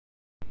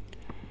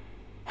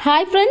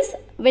Hi friends,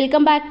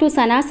 welcome back to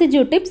Sana's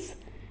Tips.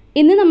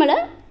 ഇന്ന് നമ്മൾ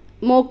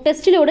mock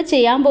ടെസ്റ്റിലൂടെ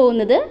ചെയ്യാൻ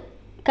പോകുന്നത്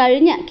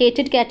കഴിഞ്ഞ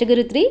KTET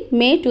കാറ്റഗറി 3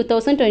 മെയ്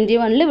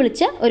 2021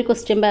 വിളിച്ച ഒരു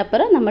ക്വസ്റ്റ്യൻ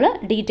പേപ്പർ നമ്മൾ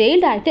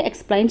ഡീറ്റെയിൽഡ് ആയിട്ട്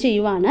എക്സ്പ്ലെയിൻ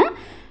ചെയ്യുവാണ്.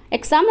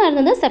 എക്സാം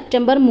നടന്നത്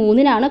സെപ്റ്റംബർ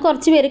 3-നാണ്.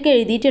 കുറച്ച് പേർക്ക്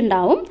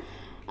എഴുതിയിട്ടുണ്ടാവും.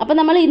 അപ്പോൾ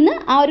നമ്മൾ ഇന്ന്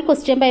ആ ഒരു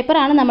ക്വസ്റ്റ്യൻ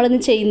പേപ്പറാണ് നമ്മളിന്ന്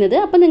ചെയ്യുന്നത്.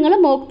 അപ്പോൾ നിങ്ങൾ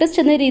മോക്ക് ടെസ്റ്റ്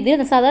എന്ന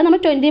രീതിയിൽ സാധാരണ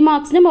നമ്മൾ 20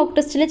 മാർക്സിന് മോക്ക്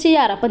ടെസ്റ്റിൽ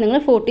ചെയ്യാറ്. അപ്പോൾ നിങ്ങൾ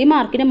 40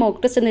 മാർക്കിന് മോക്ക്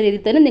ടെസ്റ്റ് എന്ന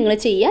രീതിയിൽ തന്നെ നിങ്ങൾ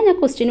ചെയ്യുക. ഞാൻ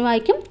ക്വസ്റ്റ്യൻ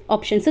വായിക്കും,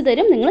 ഓപ്ഷൻസ്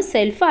തരും, നിങ്ങൾ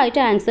സെൽഫായിട്ട്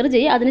ആൻസർ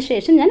ചെയ്യുക.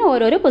 അതിനുശേഷം ഞാൻ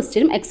ഓരോരോ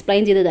ക്വസ്റ്റ്യനും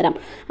എക്സ്പ്ലെയിൻ ചെയ്ത് തരാം.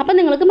 അപ്പോൾ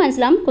നിങ്ങൾക്ക്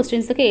മനസ്സിലാവും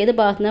ക്വസ്റ്റ്യൻസൊക്കെ ഏത്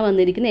ഭാഗത്ത് നിന്നാണ്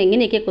വന്നിരിക്കുന്നത്,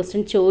 എങ്ങനെയൊക്കെ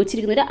ക്വസ്റ്റ്യൻ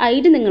ചോദിച്ചിരിക്കുന്ന ഒരു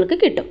ഐഡിയ നിങ്ങൾക്ക്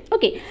കിട്ടും.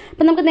 ഓക്കെ,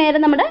 അപ്പോൾ നമുക്ക് നേരെ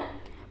നമ്മുടെ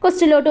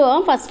ക്വസ്റ്റ്യനിലോട്ട്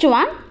പോകാം. First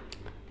one,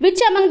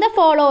 which among the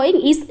following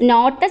is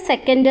not a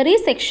secondary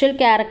sexual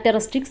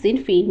characteristics in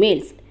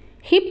females?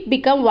 Hip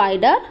become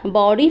wider,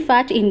 body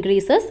fat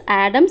increases,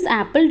 Adam's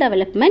apple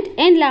development,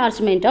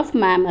 enlargement of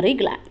mammary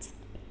glands.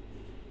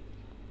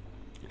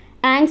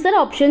 Answer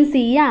option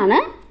C ആണ്.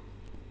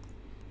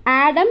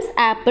 Adam's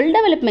apple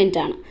development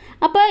ആണ്.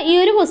 അപ്പോൾ ഈ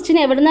ഒരു question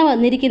എവിടെ നിന്നാണ്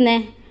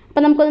വന്നിരിക്കുന്നത്?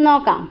 അപ്പോൾ നമുക്കൊന്ന്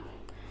നോക്കാം.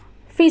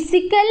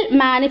 ഫിസിക്കൽ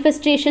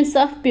മാനിഫെസ്റ്റേഷൻസ്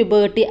ഓഫ്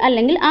പ്യൂബേർട്ടി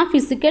അല്ലെങ്കിൽ ആ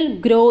ഫിസിക്കൽ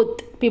ഗ്രോത്ത്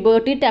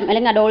പ്യൂബേർട്ടി ടൈം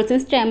അല്ലെങ്കിൽ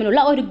അഡോളസൻസ് ടൈമിലുള്ള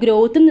ഒരു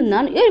ഗ്രോത്തിൽ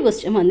നിന്നാണ് ഈ ഒരു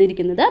ക്വസ്റ്റ്യൻ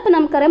വന്നിരിക്കുന്നത്. അപ്പോൾ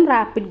നമുക്കറിയാം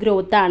റാപ്പിഡ്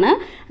ഗ്രോത്ത് ആണ്.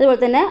 അതുപോലെ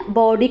തന്നെ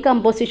ബോഡി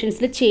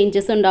കമ്പോസിഷൻസിൽ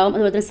ചേഞ്ചസ് ഉണ്ടാവും.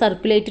 അതുപോലെ തന്നെ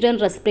സർക്കുലേറ്ററി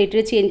ആൻഡ്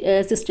റെസ്പിറേറ്ററി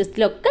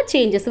സിസ്റ്റത്തിലൊക്കെ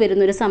ചേഞ്ചസ്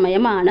വരുന്നൊരു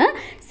സമയമാണ്.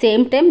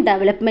 Same time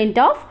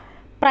development of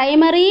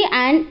primary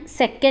and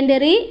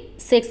secondary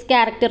sex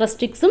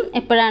ക്യാരക്ടറിസ്റ്റിക്സും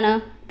എപ്പോഴാണ്?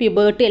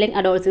 പ്യൂബേർട്ടി അല്ലെങ്കിൽ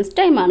അഡോളസൻസ്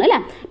ടൈമാണ്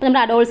അല്ലേ. അപ്പോൾ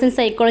നമ്മുടെ അഡോളസൻസ്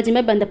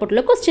സൈക്കോളജിയുമായി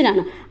ബന്ധപ്പെട്ടുള്ള ക്വസ്റ്റ്യൻ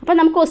ആണ്. അപ്പോൾ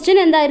നമുക്ക് ക്വസ്റ്റ്യൻ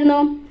എന്തായിരുന്നു?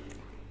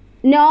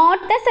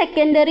 Not A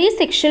secondary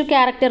sexual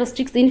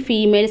characteristics in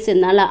females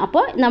എന്നുള്ള.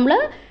 അപ്പോൾ നമ്മൾ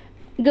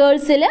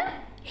ഗേൾസിൽ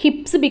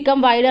ഹിപ്സ് ബിക്കം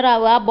വൈഡർ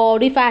ആവുക,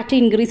 ബോഡി ഫാറ്റ്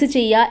ഇൻക്രീസ്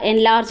ചെയ്യുക,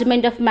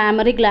 എൻലാർജ്മെൻറ്റ് ഓഫ്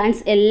മാമറി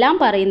ഗ്ലാൻഡ്സ് എല്ലാം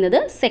പറയുന്നത്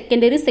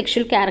സെക്കൻഡറി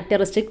സെക്ഷൽ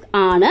ക്യാരക്ടറിസ്റ്റിക്സ്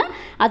ആണ്.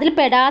 അതിൽ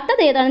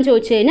പെടാത്തത് ഏതാണെന്ന്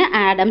ചോദിച്ചു കഴിഞ്ഞാൽ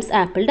ആഡംസ്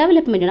ആപ്പിൾ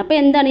ഡെവലപ്മെൻ്റ് ആണ്. അപ്പോൾ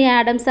എന്താണ് ഈ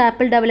ആഡംസ്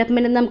ആപ്പിൾ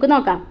ഡെവലപ്മെൻറ്റ് എന്ന് നമുക്ക്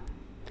നോക്കാം.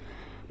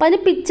 അപ്പോൾ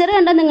അതിന് പിക്ചർ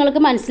കണ്ടാൽ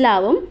നിങ്ങൾക്ക്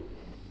മനസ്സിലാവും.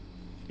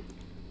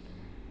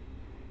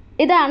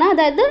 ഇതാണ്,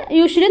 അതായത്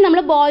യൂഷ്വലി നമ്മൾ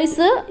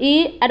ബോയ്സ് ഈ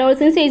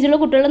അഡോളസൻസ് ഏജിലുള്ള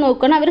കുട്ടികൾ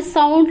നോക്കുകയാണെങ്കിൽ അവർ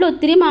സൗണ്ടിൽ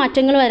ഒത്തിരി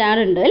മാറ്റങ്ങൾ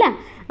വരാറുണ്ട് അല്ലേ.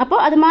 അപ്പോൾ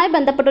അതുമായി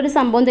ബന്ധപ്പെട്ടൊരു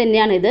സംഭവം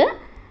തന്നെയാണിത്.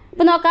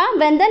 അപ്പോൾ നോക്കാം,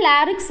 when the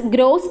ലാറിക്സ്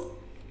gross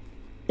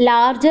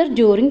larger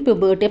during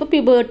puberty. അപ്പോൾ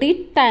പ്യൂബേർട്ടി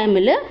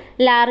ടൈമിൽ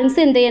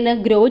ലാറിങ്സ് എന്ത് ചെയ്യുന്നത്?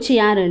 ഗ്രോ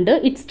ചെയ്യാറുണ്ട്.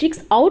 It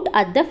sticks out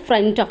at the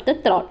front of the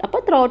throat.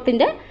 അപ്പോൾ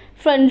ത്രോട്ടിൻ്റെ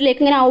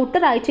ഫ്രണ്ടിലേക്ക് ഇങ്ങനെ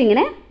ഔട്ടറായിട്ട്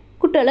ഇങ്ങനെ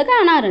കുട്ടികൾ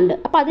കാണാറുണ്ട്.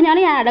 അപ്പോൾ അതിനാണ്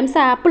ഈ ആഡംസ്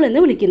ആപ്പിൾ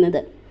എന്ന്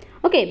വിളിക്കുന്നത്.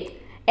 Okay,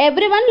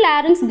 every one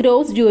larynx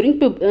gross during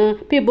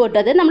puberty.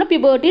 അതായത് നമ്മുടെ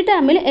പ്യൂബേർട്ടി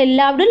ടൈമിൽ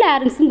എല്ലാവരുടെ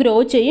ലാറിങ്സും ഗ്രോ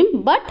ചെയ്യും.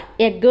 But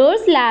A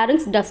girls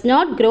larynx does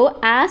not grow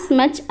as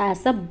much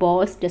as A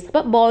boys does.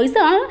 അപ്പോൾ ബോയ്സ്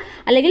ആണ്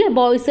അല്ലെങ്കിൽ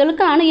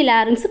ബോയ്സുകൾക്കാണ് ഈ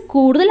ലാറിങ്സ്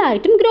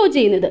കൂടുതലായിട്ടും ഗ്രോ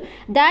ചെയ്യുന്നത്.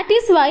 That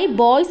is Y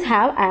boys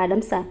have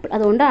Adams apple.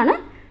 അതുകൊണ്ടാണ്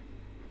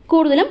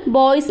കൂടുതലും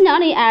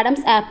ബോയ്സിനാണ് ഈ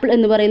ആഡംസ് ആപ്പിൾ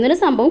എന്ന് പറയുന്നൊരു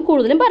സംഭവം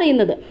കൂടുതലും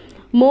പറയുന്നത്.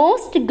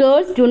 Most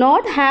girls do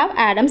not have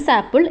Adams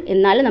apple.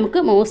 എന്നാൽ നമുക്ക്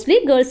മോസ്റ്റ്ലി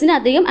ഗേൾസിന്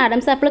അധികം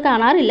ആഡംസ് ആപ്പിൾ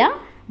കാണാറില്ല.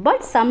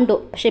 But some do.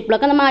 പക്ഷേ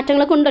ഇപ്പോഴൊക്കെ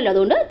മാറ്റങ്ങളൊക്കെ ഉണ്ടല്ലോ,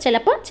 അതുകൊണ്ട്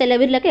ചിലപ്പോൾ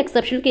ചിലവരിലൊക്കെ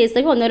എക്സെപ്ഷണൽ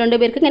കേസൊക്കെ 1-2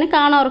 പേർക്ക് ഇങ്ങനെ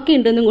കാണാറൊക്കെ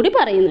ഉണ്ടെന്നും കൂടി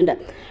പറയുന്നുണ്ട്.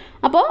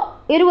 അപ്പോൾ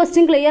ഈ ഒരു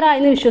ക്വസ്റ്റ്യൻ ക്ലിയർ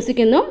ആയെന്ന്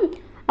വിശ്വസിക്കുന്നു.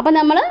 അപ്പോൾ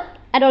നമ്മൾ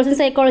അഡോളസൻസ്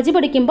സൈക്കോളജി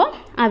പഠിക്കുമ്പോൾ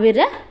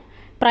അവരുടെ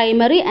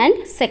primary and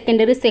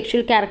secondary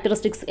sexual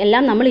characteristics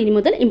എല്ലാം നമ്മൾ ഇനി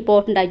മുതൽ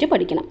ഇമ്പോർട്ടൻ്റ് ആയിട്ട്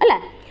പഠിക്കണം അല്ലേ.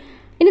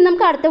 ഇനി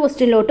നമുക്ക് അടുത്ത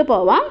ക്വസ്റ്റ്യനിലോട്ട്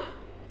പോവാം.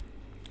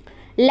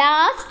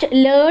 Last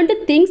learned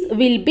things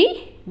will be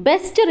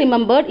best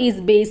remembered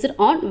is based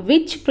on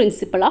which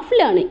principle of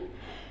learning?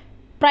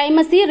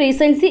 Primacy,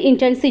 recency,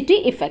 intensity,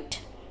 effect.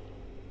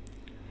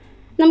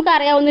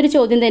 നമുക്കറിയാവുന്നൊരു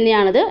ചോദ്യം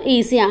തന്നെയാണത്,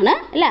 ഈസിയാണ്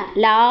അല്ലേ.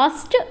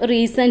 Last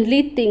recently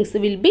things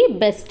will be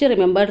best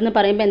remembered എന്ന്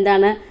പറയുമ്പോൾ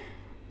എന്താണ്?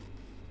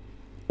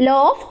 ലോ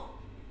ഓഫ്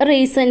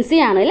റീസൻസി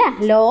ആണ് അല്ലേ.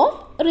 ലോ ഓഫ്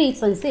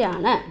റീസൻസി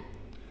ആണ്.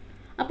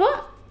 അപ്പോൾ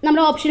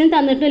നമ്മുടെ ഓപ്ഷനും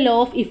തന്നിട്ടുണ്ട്. ലോ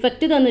ഓഫ്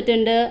ഇഫക്റ്റ്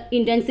തന്നിട്ടുണ്ട്,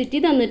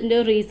 ഇൻറ്റൻസിറ്റി തന്നിട്ടുണ്ട്,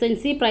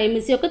 റീസൻസി,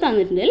 പ്രൈമസി ഒക്കെ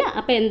തന്നിട്ടുണ്ട് അല്ലേ.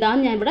 അപ്പോൾ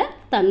എന്താണെന്ന് ഞാൻ ഇവിടെ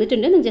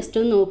തന്നിട്ടുണ്ട്, ജസ്റ്റ്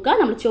ഒന്ന് നോക്കുക.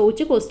 നമ്മൾ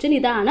ചോദിച്ച ക്വസ്റ്റ്യൻ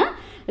ഇതാണ്,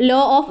 law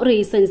of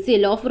recency.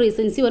 Law of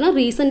recency പറഞ്ഞാൽ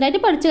റീസെൻ്റ് ആയിട്ട്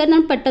പഠിച്ചു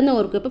കഴിഞ്ഞാൽ പെട്ടെന്ന്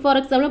ഓർക്കും. ഇപ്പോൾ ഫോർ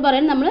എക്സാമ്പിൾ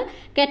പറയാൻ നമ്മൾ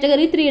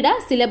കാറ്റഗറി 3യുടെ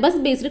സിലബസ്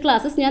ബേസ്ഡ്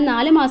ക്ലാസ്സസ് ഞാൻ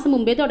 4 മാസം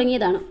മുമ്പേ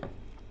തുടങ്ങിയതാണ്.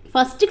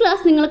 ഫസ്റ്റ്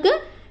ക്ലാസ് നിങ്ങൾക്ക്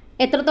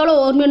എത്രത്തോളം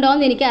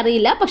ഓർമ്മയുണ്ടാവുമെന്ന്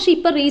എനിക്കറിയില്ല. പക്ഷേ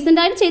ഇപ്പോൾ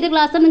റീസെൻ്റായിട്ട് ചെയ്ത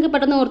ക്ലാസ് നിങ്ങൾക്ക്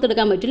പെട്ടെന്ന്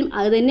ഓർത്തെടുക്കാൻ പറ്റും.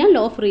 അത് തന്നെയാണ്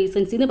ലോ ഓഫ്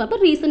റീസൻസി എന്ന് പറയുന്നത്. അപ്പോൾ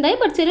റീസെൻ്റായി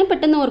പഠിച്ചു കഴിഞ്ഞാൽ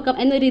പെട്ടെന്ന് ഓർക്കാം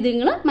എന്നൊരു രീതി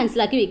നിങ്ങൾ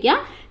മനസ്സിലാക്കി വെക്കുക.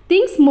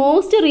 Things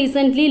most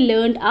recently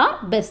learned R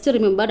best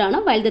remembered ആണ്,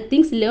 while the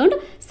things learned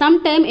some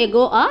time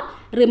ago R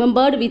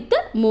remembered with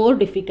more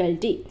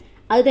difficulty.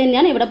 അത്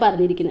തന്നെയാണ് ഇവിടെ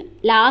പറഞ്ഞിരിക്കുന്നത്.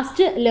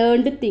 ലാസ്റ്റ്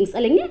ലേൺഡ് തിങ്സ്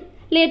അല്ലെങ്കിൽ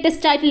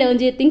ലേറ്റസ്റ്റ് ആയിട്ട് ലേൺ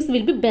ചെയ്ത things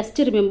will be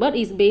best remembered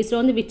is based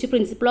on the which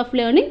principle of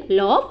learning?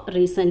 Law of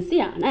recency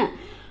ആണ്.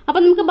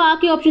 അപ്പോൾ നമുക്ക്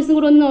ബാക്കി ഓപ്ഷൻസും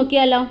കൂടെ ഒന്ന്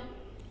നോക്കിയാലോ.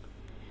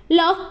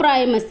 Law of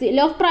primacy.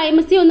 Law of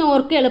primacy ഒന്ന്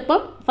ഓർക്കുക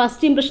എളുപ്പം.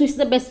 First impression is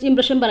the best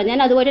impression പറയാം.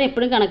 ഞാൻ അതുപോലെ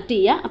എപ്പോഴും കണക്ട്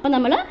ചെയ്യുക. അപ്പോൾ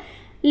നമ്മൾ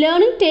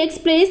learning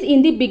takes place in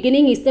the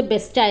beginning is the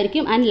best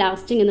ആയിരിക്കും ആൻഡ്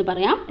ലാസ്റ്റിംഗ് എന്ന്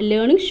പറയാം.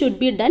 Learning should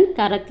be done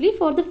correctly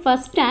for the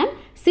first time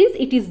since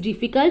it is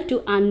difficult to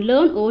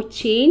unlearn or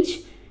change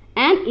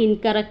and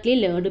incorrectly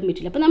learned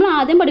material. അപ്പോൾ നമ്മൾ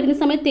ആദ്യം പഠിക്കുന്ന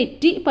സമയത്ത്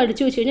തെറ്റി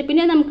പഠിച്ചു വെച്ച് കഴിഞ്ഞാൽ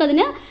പിന്നെ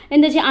നമുക്കതിനെ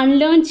എന്താ വെച്ചാൽ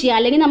അൺലേൺ ചെയ്യുക,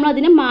 അല്ലെങ്കിൽ നമ്മൾ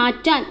അതിനെ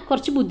മാറ്റാൻ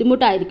കുറച്ച്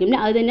ബുദ്ധിമുട്ടായിരിക്കും.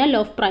 അത് തന്നെയാണ്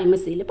ലോ ഓഫ്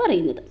പ്രൈമസിയിൽ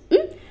പറയുന്നത്.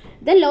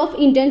 ദെൻ ലോ ഓഫ്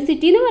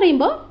ഇൻറ്റൻസിറ്റി എന്ന്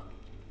പറയുമ്പോൾ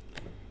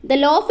the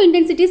law of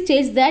intensity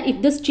states that if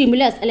the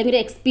stimulus അല്ലെങ്കിൽ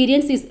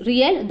experience is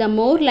real the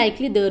more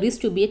likely there is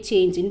to be a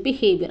change in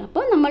behavior.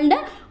 അപ്പോൾ നമ്മളുടെ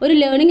ഒരു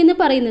ലേണിംഗ് എന്ന്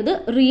പറയുന്നത്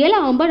റിയൽ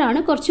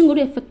ആകുമ്പോഴാണ് കുറച്ചും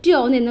കൂടി എഫക്റ്റീവ്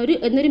ആവുന്നത്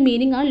എന്നൊരു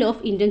മീനിങ് ആണ് ലോ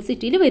ഓഫ്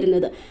ഇൻറ്റൻസിറ്റിയിൽ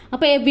വരുന്നത്.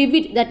 അപ്പോൾ A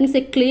vivid that means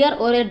A clear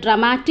or A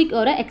dramatic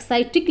or A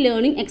എക്സൈറ്റിക്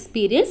learning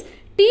experience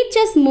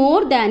teachers more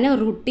than A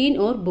routine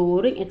or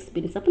boring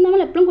experience. അപ്പോൾ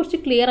നമ്മൾ എപ്പോഴും കുറച്ച്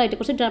ക്ലിയർ ആയിട്ട്,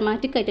 കുറച്ച്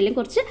ഡ്രാമാറ്റിക് ആയിട്ട്,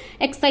 അല്ലെങ്കിൽ കുറച്ച്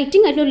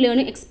എക്സൈറ്റിംഗ് ആയിട്ടുള്ള ഒരു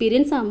ലേണിംഗ്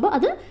എക്സ്പീരിയൻസ് ആകുമ്പോൾ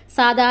അത്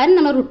സാധാരണ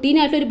നമ്മൾ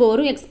റുട്ടീനായിട്ടൊരു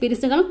ബോറിംഗ്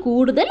എക്സ്പീരിയൻസിനേക്കാൾ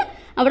കൂടുതൽ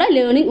അവിടെ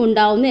ലേണിംഗ്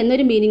ഉണ്ടാവുന്നു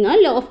എന്നൊരു മീനിങ് ആണ്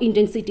ലോ ഓഫ്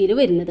ഇൻറ്റൻസിറ്റിയിൽ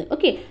വരുന്നത്.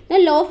 ഓക്കെ,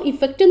 ലോ ഓഫ്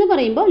ഇഫക്റ്റ് എന്ന്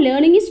പറയുമ്പോൾ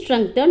learning is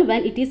സ്ട്രെങ്തേൺഡ്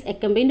when it is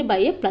അക്കമ്പൈൻഡ് by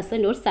A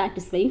pleasant or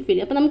satisfying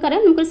feeling. അപ്പോൾ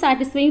നമുക്കറിയാം, നമുക്കൊരു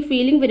സാറ്റിസ്ഫൈങ്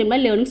ഫീലിംഗ്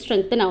വരുമ്പോൾ ലേണിംഗ്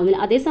സ്ട്രെങ്തൻ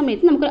ആവുന്നില്ല. അതേ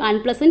സമയത്ത് നമുക്കൊരു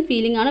അൺപ്ലസന്റ്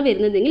ഫീലിംഗ് ആണ്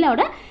വരുന്നതെങ്കിൽ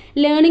അവിടെ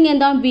ലേണിംഗ്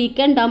എന്താവും,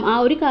 വീക്കെൻഡ് ആവും. ആ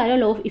ഒരു കാര്യം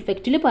ലോ ഓഫ്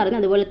ഇഫക്റ്റിൽ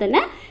പറയുന്നത്. അതുപോലെ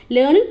തന്നെ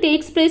learning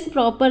takes place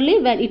properly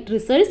when it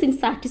results in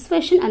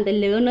satisfaction and the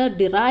learner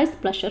derives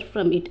pleasure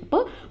from it.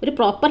 അപ്പോൾ ഒരു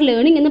പ്രോപ്പർ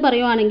ലേണിംഗ് എന്ന്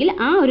പറയുവാണെങ്കിൽ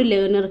ആ ഒരു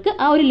ലേണർക്ക്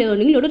ആ ഒരു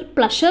ലേണിങ്ങിലൂടെ ഒരു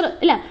പ്ലഷർ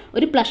അല്ല,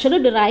 ഒരു പ്ലഷർ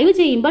ഡിറൈവ്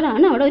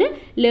ചെയ്യുമ്പോഴാണ് അവിടെ ഒരു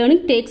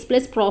ലേണിംഗ് ടേക്സ്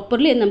പ്ലേസ്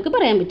പ്രോപ്പർലി എന്ന് നമുക്ക്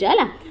പറയാൻ പറ്റുക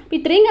അല്ല. അപ്പോൾ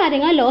ഇത്രയും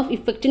കാര്യങ്ങൾ ലോ ഓഫ്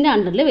ഇഫക്റ്റിൻ്റെ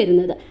അണ്ടറിൽ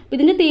വരുന്നത്. അപ്പോൾ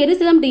ഇതിൻ്റെ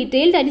തിയറീസ് എല്ലാം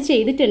ഡീറ്റെയിൽഡ് ആയിട്ട്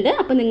ചെയ്തിട്ടുണ്ട്.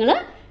 അപ്പോൾ നിങ്ങൾ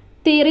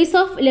തിയറീസ്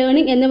ഓഫ്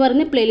ലേണിംഗ് എന്ന്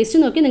പറയുന്ന പ്ലേലിസ്റ്റ്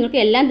നോക്കി നിങ്ങൾക്ക്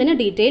എല്ലാം തന്നെ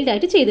ഡീറ്റെയിൽഡ്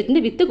ആയിട്ട് ചെയ്തിട്ടുണ്ട്.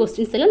 വിത്ത്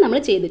ക്വസ്റ്റ്യൻസ് എല്ലാം നമ്മൾ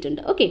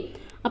ചെയ്തിട്ടുണ്ട്. ഓക്കെ,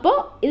 അപ്പോൾ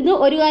ഇത്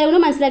ഒരു കാര്യം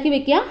കൂടെ മനസ്സിലാക്കി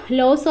വെക്കുക.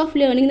 ലോസ് ഓഫ്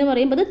ലേണിംഗ് എന്ന്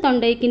പറയുമ്പോൾ അത്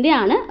തൊണ്ടയ്ക്കിൻ്റെ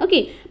ആണ്. ഓക്കെ,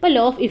 അപ്പോൾ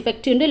ലോ ഓഫ്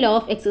ഇഫക്റ്റ് ഉണ്ട്, law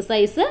of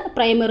exercise,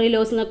 primary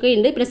loss എന്നൊക്കെ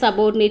ഉണ്ട്, പിന്നെ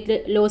സബോർഡിനേറ്റ്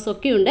ലോസ്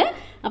ഒക്കെ ഉണ്ട്.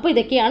 അപ്പോൾ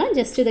ഇതൊക്കെയാണ്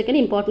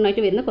ഇതൊക്കെയാണ് ഇമ്പോർട്ടൻ്റ്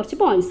ആയിട്ട് വരുന്ന കുറച്ച്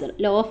points.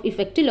 Law of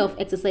effect, law of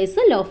exercise,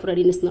 law of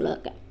readiness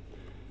എന്നുള്ളതൊക്കെ.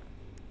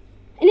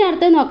 ഇനി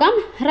അടുത്തത് നോക്കാം.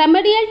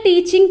 Remedial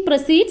teaching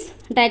proceeds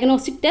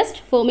diagnostic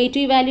test,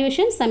 formative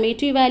evaluation,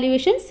 summative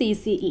evaluation,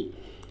 CCE.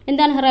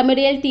 എന്താണ്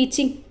റെമഡിയൽ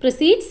ടീച്ചിങ്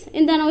പ്രൊസീഡ്സ്?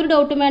 എന്താണ്, ഒരു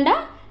ഡൗട്ടും വേണ്ട,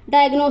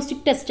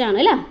 ഡയഗ്നോസ്റ്റിക് ടെസ്റ്റ് ആണ്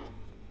അല്ലേ.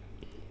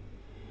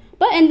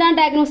 അപ്പോൾ എന്താണ്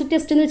ഡയഗ്നോസ്റ്റിക്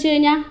ടെസ്റ്റ് എന്ന് വെച്ച്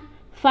കഴിഞ്ഞാൽ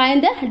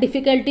find the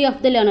difficulty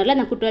of the learner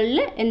അല്ലേ. കുട്ടികളിൽ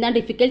എന്താണ്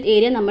ഡിഫിക്കൽട്ട്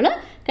ഏരിയ നമ്മൾ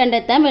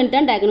കണ്ടെത്താൻ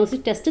വേണ്ടിയിട്ടാണ്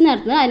ഡയഗ്നോസ്റ്റിക് ടെസ്റ്റ്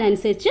നടത്തുന്നത്.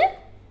 അതിനനുസരിച്ച്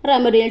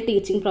റെമഡിയൽ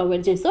ടീച്ചിങ്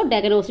പ്രൊവൈഡ് ചെയ്യും. സോ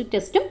ഡയഗ്നോസ്റ്റിക്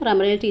ടെസ്റ്റും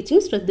റെമഡിയൽ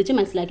ടീച്ചിങ് ശ്രദ്ധിച്ച്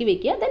മനസ്സിലാക്കി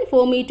വെക്കുക. ദെൻ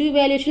ഫോർമേറ്റീവ്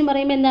ഇവാലുവേഷൻ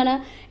പറയുമ്പോൾ എന്താണ്,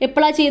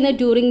 എപ്പോഴാണ് ചെയ്യുന്നത്,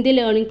 ഡ്യൂറിങ് ദി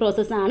ലേണിംഗ്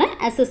പ്രോസസ്സാണ്.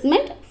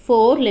 അസസ്മെൻറ്റ്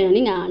ഫോർ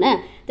ലേണിംഗ് ആണ്.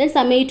 ദെൻ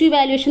സമ്മേറ്റീവ്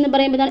ഇവാലുവേഷൻ എന്ന്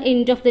പറയുമ്പോൾ എന്താണ്,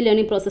 end of the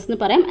learning process എന്ന്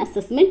പറയാം.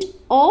 അസസ്മെൻറ്റ്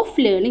ഓഫ്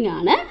ലേണിംഗ്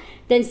ആണ്.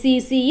 ദെൻ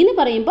CCE എന്ന്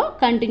പറയുമ്പോൾ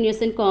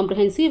കണ്ടിന്യൂസ് ആൻഡ്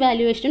കോംപ്രിഹെൻസീവ്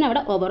ഇവാലുവേഷൻ.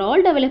 അവിടെ ഓവറോൾ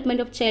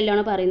ഡെവലപ്മെൻറ്റ് ഓഫ് ചൈൽഡ്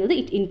ആണ് പറയുന്നത്.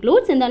 ഇറ്റ്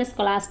ഇൻക്ലൂഡ്സ് എന്താണ്,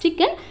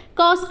 scholastic and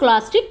cost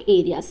scholastic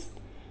areas.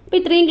 അപ്പോൾ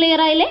ഇത്രയും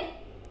ക്ലിയർ ആയില്ലേ.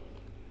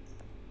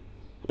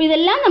 അപ്പോൾ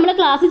ഇതെല്ലാം നമ്മൾ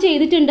ക്ലാസ്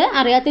ചെയ്തിട്ടുണ്ട്.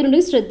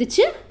 അറിയാത്തവരുണ്ടെങ്കിൽ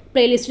ശ്രദ്ധിച്ച്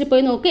പ്ലേലിസ്റ്റിൽ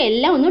പോയി നോക്കുക.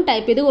 എല്ലാം ഒന്ന്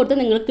ടൈപ്പ് ചെയ്ത് കൊടുത്ത്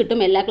നിങ്ങൾക്ക്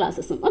കിട്ടും എല്ലാ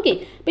ക്ലാസ്സസും. ഓക്കെ,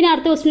 പിന്നെ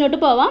അടുത്ത ക്വസ്റ്റിനോട്ട്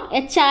പോവാം.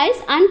 A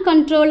child's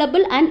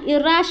uncontrollable and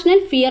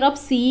irrational fear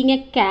of seeing A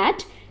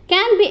കാറ്റ്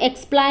can be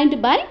explained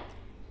by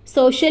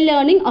social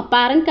learning,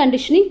 ഒപ്പാരൻറ്റ്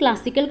conditioning,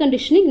 classical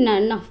conditioning,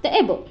 none of the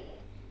above.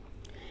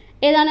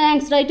 ഏതാണ്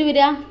ആൻസർ ആയിട്ട്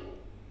വരിക?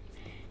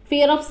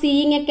 ഫിയർ ഓഫ്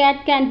സീയിങ് എ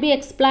കാറ്റ് can be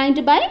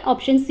explained by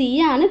option C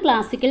ആണ്,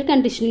 classical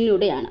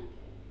കണ്ടീഷനിങ്ങിലൂടെയാണ്.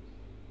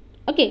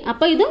 Okay,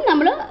 അപ്പോൾ ഇതും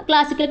നമ്മൾ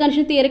classical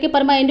condition തിയറിയൊക്കെ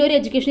പറയുമ്പോൾ അതിൻ്റെ ഒരു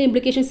എഡ്യൂക്കേഷൻ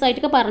ഇംപ്ലിക്കേഷൻസ്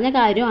ആയിട്ടൊക്കെ പറഞ്ഞ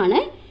കാര്യമാണ്.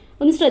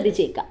 ഒന്ന്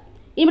ശ്രദ്ധിച്ചേക്കാം.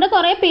 ഇവിടെ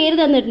കുറേ പേര്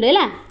തന്നിട്ടുണ്ട്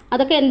അല്ലേ.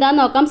 അതൊക്കെ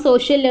എന്താണെന്ന് നോക്കാം.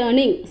 സോഷ്യൽ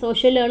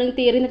ലേണിംഗ്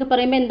തിയറി എന്നൊക്കെ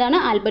പറയുമ്പോൾ എന്താണ്,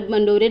 ആൽബർട്ട്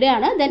മണ്ടൂരിയുടെ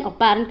ആണ്. ദെൻ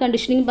ഒപ്പാരൻറ്റ്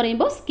കണ്ടീഷനിങ്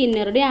പറയുമ്പോൾ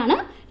സ്കിന്നറുടെ ആണ്.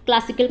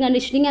 Classical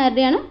conditioning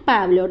ആരുടെയാണ്,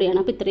 പാവ്ലോയുടെയാണ്.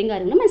 അപ്പോൾ ഇത്രയും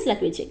കാര്യങ്ങൾ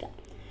മനസ്സിലാക്കി വെച്ചേക്കാം.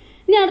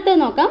 ഇനി അടുത്തത്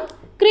നോക്കാം.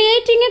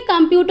 Creating A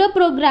computer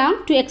program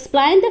to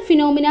explain the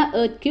phenomena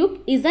earthquake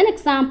is an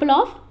example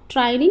of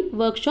training,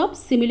 workshop,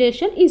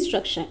 simulation,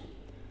 instruction.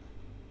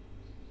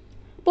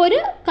 ഇപ്പോൾ ഒരു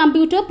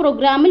കമ്പ്യൂട്ടർ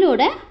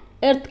പ്രോഗ്രാമിലൂടെ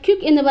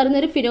എർത്ത്ക്വേക്ക് എന്ന് പറയുന്ന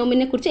ഒരു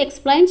ഫിനോമിനെ കുറിച്ച്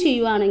എക്സ്പ്ലെയിൻ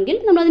ചെയ്യുവാണെങ്കിൽ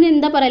നമ്മളതിന്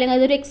എന്താ പറയുക,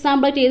 അതൊരു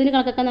എക്സാമ്പിളായിട്ട് ഏതിന്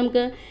കണക്കാക്കാൻ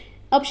നമുക്ക്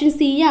ഓപ്ഷൻ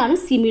C ആണ്,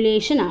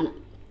 സിമുലേഷൻ ആണ്.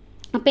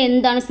 അപ്പോൾ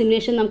എന്താണ്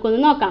സിമുലേഷൻ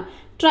നമുക്കൊന്ന് നോക്കാം.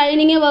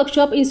 ട്രെയിനിങ്,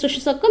 വർക്ക്ഷോപ്പ്,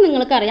 ഇൻസ്ട്രക്ഷൻസ് ഒക്കെ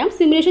നിങ്ങൾക്കറിയാം.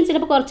 സിമുലേഷൻ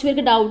ചിലപ്പോൾ കുറച്ച്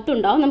പേർക്ക് ഡൗട്ട്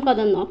ഉണ്ടാവും.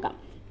 നമുക്കതൊന്ന് നോക്കാം.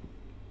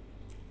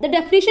 The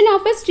definition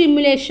of a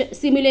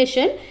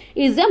simulation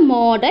is a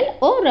model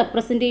or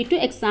representative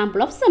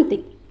example of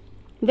something.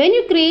 When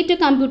you create a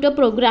computer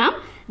program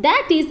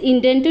that is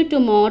intended to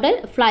model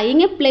flying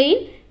a plane,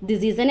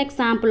 this is an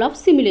example of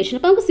simulation.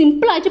 അപ്പോൾ നമുക്ക്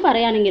സിമ്പിളായിട്ട്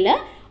പറയുകയാണെങ്കിൽ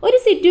ഒരു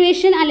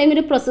situation അല്ലെങ്കിൽ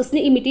ഒരു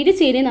പ്രോസസ്സിനെ imitate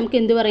ചെയ്യുന്നതിന് നമുക്ക്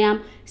എന്ത് പറയാം,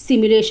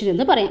 സിമുലേഷൻ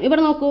എന്ന് പറയാം.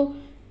 ഇവിടെ നോക്കൂ.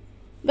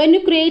 When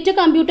you create a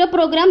computer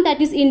program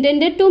that is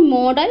intended to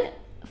model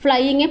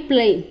flying a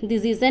plane,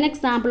 this is an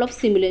example of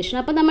simulation.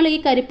 അപ്പോൾ നമ്മൾ ഈ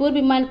കരിപ്പൂർ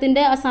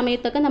വിമാനത്തിൻ്റെ ആ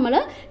സമയത്തൊക്കെ നമ്മൾ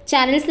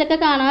ചാനൽസിലൊക്കെ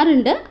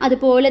കാണാറുണ്ട്.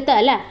 അതുപോലത്തെ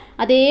അല്ലേ,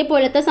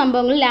 അതേപോലത്തെ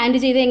സംഭവങ്ങൾ ലാൻഡ്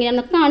ചെയ്ത്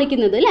എങ്ങനെയാണെന്നൊക്കെ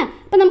കാണിക്കുന്നത് അല്ലേ.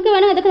 അപ്പോൾ നമുക്ക്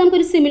വേണമെങ്കിൽ അതൊക്കെ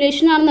നമുക്കൊരു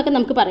സിമുലേഷൻ ആണെന്നൊക്കെ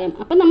നമുക്ക് പറയാം.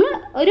 അപ്പോൾ നമ്മൾ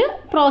ഒരു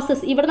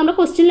പ്രോസസ്സ്, ഇവിടെ നമ്മുടെ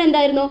ക്വസ്റ്റ്യനിൽ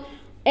എന്തായിരുന്നു,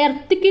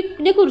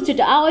 എർത്ത്ക്വേക്കിനെ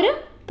കുറിച്ചിട്ട് ആ ഒരു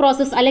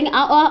പ്രോസസ്സ് അല്ലെങ്കിൽ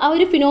ആ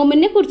ഒരു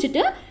ഫിനോമിനെ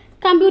കുറിച്ചിട്ട്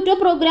കമ്പ്യൂട്ടർ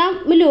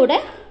പ്രോഗ്രാമിലൂടെ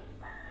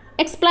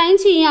എക്സ്പ്ലെയിൻ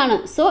ചെയ്യാണ്.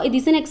 So it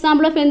is an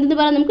example of എന്തെന്ന്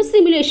പറയാം, നമുക്ക്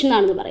സിമുലേഷൻ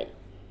ആണെന്ന് പറയാം.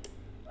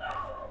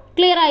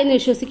 ക്ലിയർ ആയെന്ന്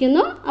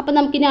വിശ്വസിക്കുന്നു. അപ്പോൾ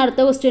നമുക്കിനി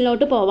അടുത്ത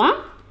ക്വസ്റ്റ്യനിലോട്ട് പോവാം.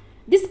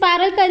 This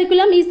parallel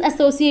curriculum is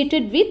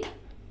associated with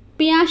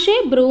പിയാഷെ,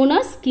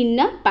 Bruner,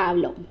 Skinner,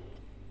 പാവ്ലോ.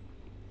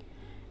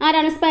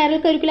 ആരാണ് സ്പൈറൽ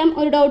കരിക്കുലം?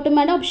 ഒരു ഡൗട്ടും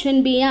വേണ്ട, ഓപ്ഷൻ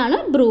ബി ആണ്,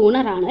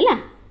 ബ്രൂണർ ആണ് അല്ലേ.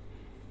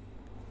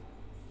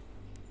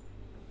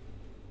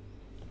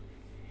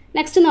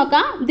 നെക്സ്റ്റ്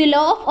നോക്കാം. The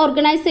law of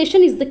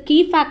organisation is the key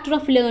factor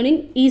of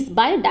learning is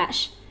by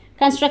dash.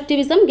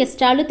 Constructivism,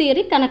 gestalt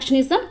theory,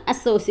 connectionism,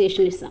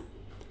 അസോസിയേഷനിസം.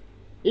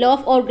 Law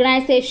of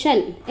organisation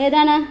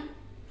ഏതാണ്?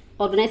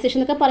 Organisation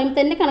എന്നൊക്കെ പറയുമ്പോൾ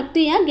തന്നെ കണക്ട്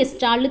ചെയ്യുക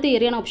ഗെസ്റ്റാൾട്ട്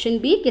തിയറിയാണ്. Option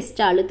B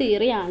gestalt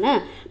തിയറിയാണ്.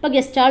 അപ്പോൾ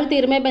ഗെസ്റ്റാൾട്ട്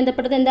തിയറിയുമായി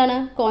ബന്ധപ്പെട്ടത് എന്താണ്?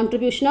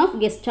 Contribution of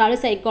gestalt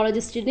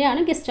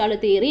സൈക്കോളജിസ്റ്റിൻ്റെയാണ് gestalt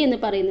theory എന്ന്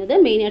പറയുന്നത്.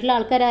 മെയിനായിട്ടുള്ള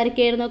ആൾക്കാർ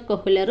ആരൊക്കെയായിരുന്നു?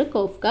 കൊഹ്ലർ,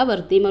 കോഫ്ക,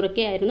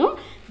 വെർത്തിമറൊക്കെ ആയിരുന്നു.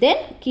 ദെൻ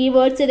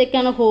കീവേഡ്സ്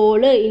ഏതൊക്കെയാണ്?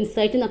 ഹോള്,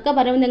 ഇൻസൈറ്റ് എന്നൊക്കെ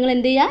പറയുമ്പോൾ നിങ്ങൾ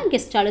എന്ത് ചെയ്യുക?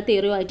 ഗെസ്റ്റാൾട്ട്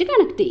തിയറിയുമായിട്ട്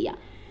കണക്ട് ചെയ്യുക.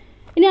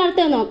 ഇനി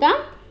അടുത്തത് നോക്കാം.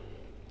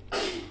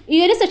 ഈ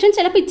ഒരു സെഷൻ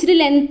ചിലപ്പോൾ ഇച്ചിരി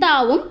ലെങ്ത്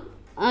ആവും,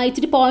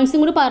 ഇച്ചിരി പോയിന്റ്സും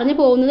കൂടി പറഞ്ഞു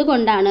പോകുന്നത്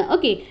കൊണ്ടാണ്.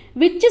 Okay,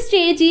 which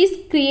stage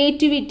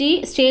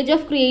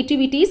of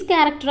creativity is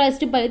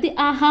characterised by the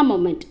Aaha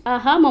moment.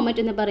 Aaha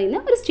moment എന്ന് പറയുന്ന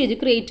ഒരു stage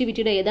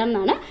ക്രിയേറ്റിവിറ്റിയുടെ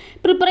ഏതാണെന്നാണ്?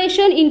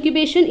 Preparation,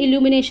 incubation,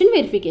 illumination,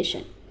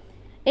 verification.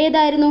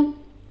 ഏതായിരുന്നു?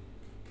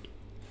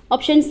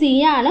 ഓപ്ഷൻ സി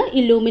ആണ്,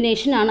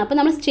 ഇലൂമിനേഷൻ ആണ്. അപ്പോൾ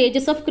നമ്മൾ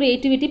സ്റ്റേജസ് ഓഫ്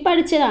ക്രിയേറ്റിവിറ്റി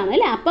പഠിച്ചതാണ്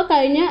അല്ലേ. അപ്പോൾ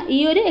കഴിഞ്ഞ ഈ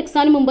ഒരു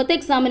എക്സാമിന് മുമ്പത്തെ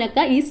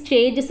എക്സാമിനൊക്കെ ഈ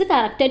സ്റ്റേജസ്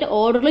കറക്റ്റായിട്ട്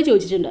ഓർഡറിൽ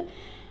ചോദിച്ചിട്ടുണ്ട്.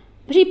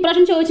 പക്ഷേ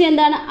ഇപ്രാവശ്യം ചോദിച്ചത്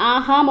എന്താണ്?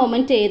 ആഹാ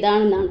മൊമെൻറ്റ്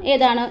ഏതാണെന്നാണ്.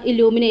 ഏതാണ്?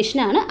 ഇലൂമിനേഷൻ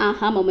ആണ്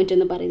ആഹാ മൊമെൻറ്റ്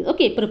എന്ന് പറയുന്നത്.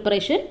 Okay,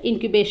 preparation,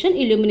 incubation,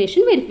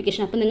 illumination,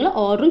 verification. അപ്പോൾ നിങ്ങൾ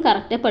ഓർഡറും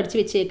കറക്റ്റായി പഠിച്ച്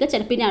വെച്ചേക്കുക.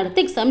 ചിലപ്പോൾ ഇനി അടുത്ത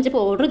എക്സാം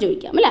ചിലപ്പോൾ ഓർഡർ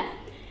ചോദിക്കാം അല്ലേ.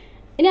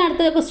 ഇനി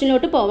അടുത്ത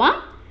ക്വസ്റ്റ്യനിലോട്ട് പോവാം.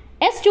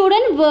 A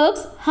student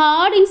works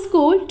hard in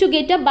school to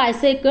get A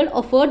bicycle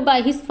offered by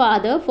his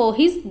father for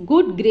his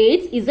good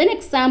grades is an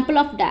example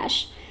of dash.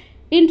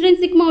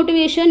 Intrinsic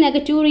motivation,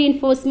 negative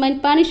reinforcement,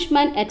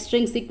 punishment,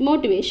 extrinsic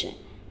motivation.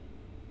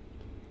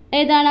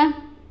 ഏതാണ്?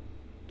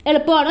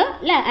 എളുപ്പമാണ്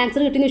അല്ലേ.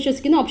 Answer കിട്ടിയെന്ന്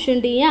വിശ്വസിക്കുന്നു. Option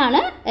D ആണ്,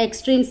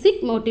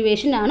 extrinsic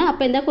motivation ആണ്.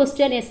 അപ്പോൾ എന്താ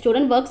question? A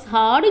student works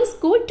hard in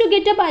school to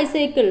get A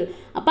bicycle.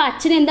 അപ്പോൾ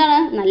അച്ഛൻ എന്താണ്?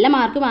 നല്ല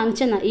മാർക്ക്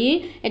വാങ്ങിച്ചെന്ന, ഈ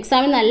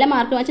എക്സാമിൽ നല്ല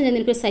മാർക്ക് വാങ്ങിച്ചാൽ ഞാൻ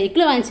നിനക്കൊരു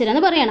സൈക്കിൾ വാങ്ങിച്ചു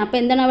തരാമെന്ന് പറയണം. അപ്പോൾ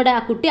എന്താണ് അവിടെ?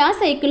 ആ കുട്ടി ആ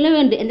സൈക്കിളിന്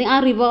വേണ്ടി, ആ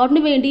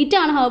റിവാർഡിന്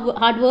വേണ്ടിയിട്ടാണ്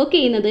ഹാർഡ് വർക്ക്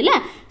ചെയ്യുന്നത് അല്ലേ.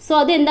 സോ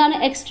അത് എന്താണ്?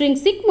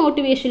 എക്സ്ട്രിൻസിക്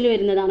മോട്ടിവേഷനിൽ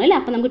വരുന്നതാണ് അല്ലേ.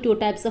 അപ്പോൾ നമുക്ക് 2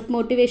 types ഓഫ്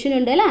മോട്ടിവേഷൻ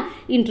ഉണ്ട് അല്ലേ.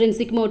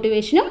 Intrinsic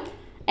മോട്ടിവേഷനും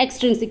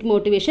extrinsic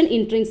motivation.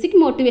 Intrinsic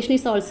motivation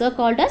is also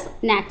called as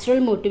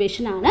natural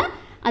motivation ആണ്.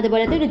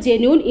 അതുപോലത്തെ ഒരു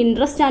ജെന്യൂൻ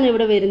ഇൻട്രസ്റ്റ് ആണ്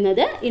ഇവിടെ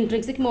വരുന്നത്.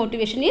 Intrinsic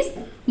motivation is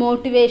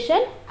motivation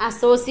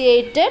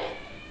associated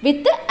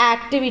with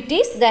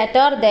activities that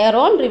are their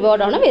own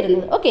reward ആണ്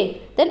വരുന്നത്. ഓക്കെ,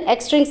 ദെൻ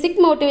എക്സ്ട്രിൻസിക്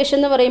മോട്ടിവേഷൻ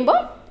എന്ന് പറയുമ്പോൾ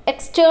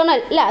എക്സ്റ്റേണൽ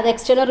അല്ല, അത്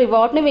എക്സ്റ്റേണൽ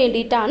റിവാർഡിന്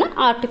വേണ്ടിയിട്ടാണ്.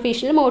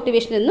 ആർട്ടിഫിഷ്യൽ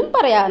മോട്ടിവേഷൻ എന്നും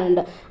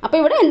പറയാറുണ്ട്. അപ്പോൾ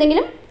ഇവിടെ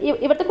എന്തെങ്കിലും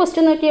ഇവിടുത്തെ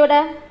ക്വസ്റ്റ്യൻ നോക്കി,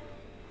 ഇവിടെ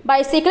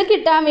ബൈസൈക്കിൾ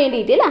കിട്ടാൻ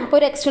വേണ്ടിയിട്ട് അല്ലേ. അപ്പോൾ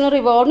ഒരു എക്സ്റ്റേണൽ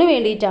റിവാർഡിന്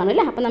വേണ്ടിയിട്ടാണ്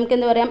അല്ലേ. അപ്പോൾ നമുക്ക്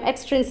എന്ത് പറയാം?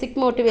 എക്സ്ട്രിൻസിക്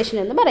മോട്ടിവേഷൻ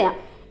എന്ന് പറയാം.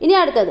 ഇനി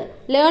അടുത്തത്,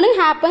 learning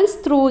happens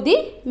through the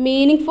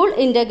meaning full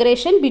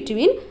integration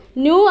between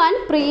new and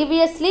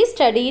previously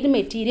studied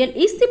material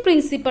is the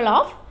principle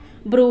of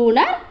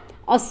Bruner,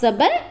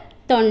 Ausubel,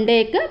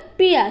 തൊണ്ടേക്ക്,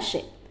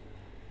 പിയാഷെ.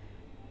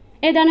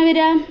 ഏതാണ്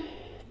വരിക?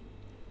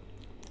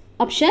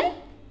 ഓപ്ഷൻ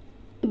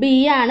ബി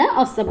ആണ്,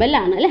 ഒസബൽ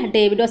ആണ് അല്ലേ.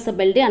 ഡേവിഡ്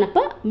ഒസബലിൻ്റെ ആണ്.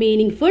 അപ്പോൾ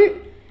മീനിങ് ഫുൾ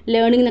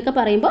ലേണിംഗ് എന്നൊക്കെ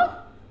പറയുമ്പോൾ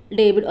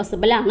ഡേവിഡ്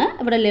ഒസബൽ ആണ്.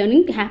 ഇവിടെ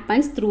learning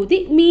happens through the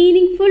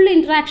meaning full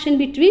interaction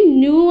between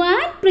new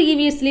and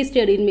previously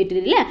studied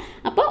material അല്ലേ.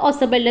 അപ്പോൾ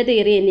ഒസബലിൻ്റെ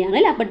തിയറി തന്നെയാണ്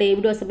അല്ലേ. അപ്പോൾ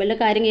ഡേവിഡ് ഒസബലിൻ്റെ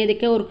കാര്യം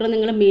ഏതൊക്കെ ഓർക്കണം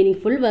നിങ്ങൾ? മീനിങ്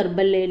ഫുൾ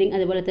വെർബൽ ലേണിംഗ്,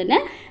 അതുപോലെ തന്നെ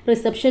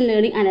റിസപ്ഷൻ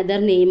ലേണിംഗ് അനദർ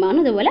നെയിമാണ്,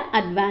 അതുപോലെ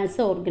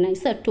advance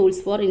organiser,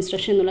 tools four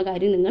instruction എന്നുള്ള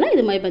കാര്യം നിങ്ങൾ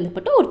ഇതുമായി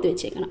ബന്ധപ്പെട്ട് ഓർത്ത്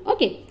വെച്ചേക്കണം.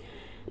 ഓക്കെ,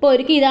 അപ്പോൾ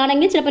ഒരിക്കൽ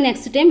ഇതാണെങ്കിൽ ചിലപ്പോൾ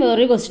നെക്സ്റ്റ് ടൈം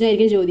വേറൊരു ക്വസ്റ്റ്യൻ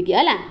ആയിരിക്കും ചോദിക്കുക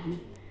അല്ലേ.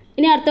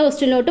 ഇനി അടുത്ത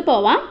ക്വസ്റ്റ്യനിലോട്ട്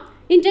പോവാം.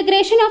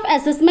 Integration of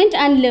assessment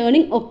and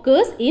learning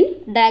occurs in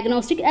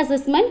diagnostic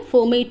assessment,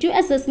 formative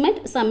assessment,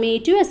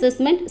 summative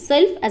assessment,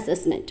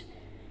 self-assessment.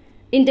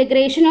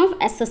 Integration of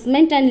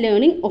assessment and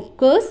learning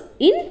occurs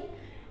in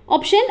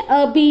option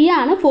B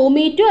ആണ്,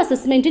 formative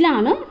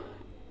assessmentലാണ്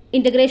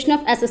integration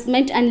of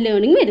assessment and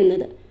learning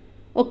വരുന്നത്.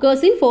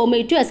 occurs in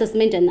formative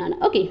assessment എന്നാണ്.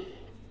 Okay,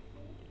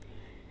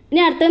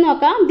 ഇനി അടുത്തത്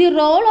നോക്കാം. The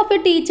role of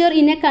a teacher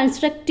in a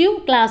constructive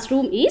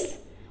classroom is,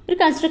 ഒരു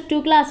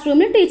constructive class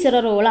റൂമിൽ ടീച്ചറുടെ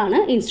റോളാണ്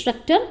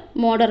ഇൻസ്ട്രക്ടർ,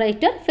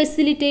 മോഡറേറ്റർ,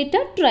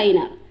 ഫെസിലിറ്റേറ്റർ,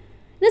 ട്രെയിനർ.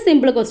 ഇത്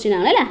സിമ്പിൾ ക്വസ്റ്റ്യൻ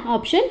ആണ് അല്ലേ.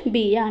 ഓപ്ഷൻ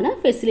ബി ആണ്,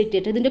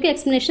 ഫെസിലിറ്റേറ്റർ. ഇതിൻ്റെയൊക്കെ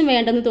എക്സ്പ്ലനേഷൻ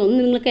വേണ്ടെന്ന്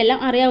തോന്നുന്നു, നിങ്ങൾക്കെല്ലാം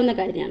അറിയാവുന്ന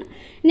കാര്യമാണ്.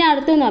 ഇനി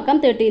അടുത്ത് നോക്കാം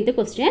 13th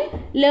question.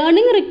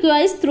 Learning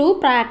requires through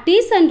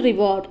practice and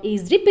reward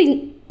is the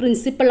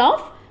principle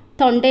of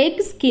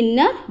തൊണ്ടേക്ക്,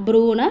 Skinner,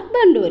 Bruner,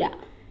 Bandura.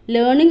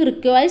 Learning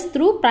requires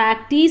through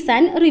practice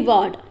and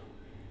reward.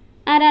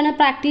 ആരാണ്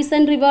പ്രാക്ടീസ്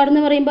ആൻഡ് റിവാർഡ്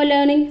എന്ന് പറയുമ്പോൾ?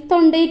 ലേണിംഗ്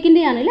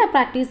തൊണ്ടേക്കിൻ്റെ ആണ് അല്ലേ.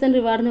 പ്രാക്ടീസ് ആൻഡ്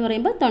റിവാർഡ് എന്ന്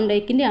പറയുമ്പോൾ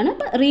തൊണ്ടേക്കിൻ്റെ ആണ്.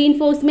 അപ്പോൾ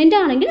റീഇൻഫോഴ്സ്മെൻ്റ്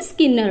ആണെങ്കിൽ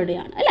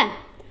സ്കിന്നറുടെയാണ് അല്ലേ.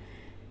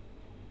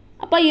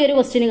 അപ്പോൾ ഈ ഒരു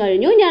ക്വസ്റ്റ്യൻ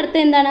കഴിഞ്ഞു. ഇനി അടുത്ത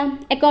എന്താണ്?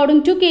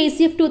 According to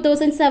KCF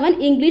 2007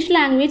 English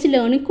language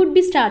learning could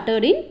be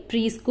started in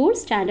pre school,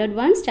 standard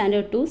 1,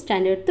 standard 2,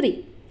 standard 3.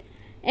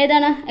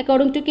 ഏതാണ്?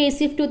 According to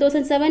KCF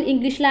 2007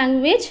 English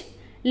language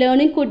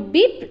learning could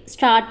be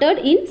started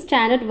in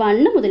standard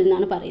 1 മുതൽ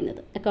എന്നാണ്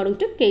പറയുന്നത്.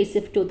 According to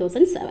KCF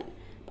 2007.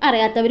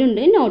 അറിയാത്തവരുണ്ട്,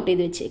 നോട്ട് ചെയ്ത്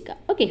വെച്ചേക്കുക.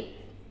 ഓക്കെ,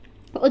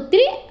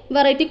 ഒത്തിരി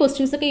variety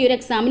questions ഒക്കെ ഈ ഒരു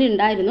എക്സാമിന്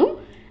ഉണ്ടായിരുന്നു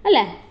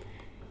അല്ലേ.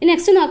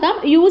 നെക്സ്റ്റ് നോക്കാം.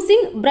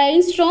 Using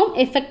brain Strom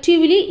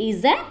effectively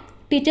is A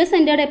teacher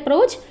centred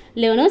approach,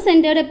 learner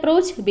centred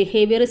approach,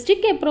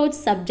 behaviouristic approach,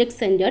 subject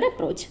centred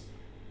approach.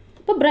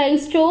 അപ്പോൾ ബ്രെയിൻ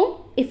സ്റ്റോം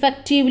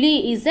ഇഫക്റ്റീവ്ലി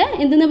ഈസ്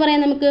എന്തെന്ന് പറയാം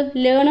നമുക്ക്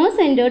ലേണർ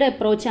സെൻറ്റേർഡ്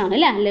അപ്രോച്ച് ആണ്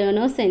അല്ലേ,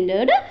 ലേണർ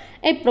സെൻറ്റേർഡ്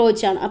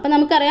അപ്രോച്ച് ആണ്. അപ്പോൾ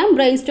നമുക്കറിയാം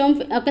ബ്രെയിൻ സ്റ്റോം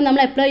ഒക്കെ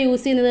നമ്മൾ എപ്പോഴാണ്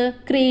യൂസ് ചെയ്യുന്നത്,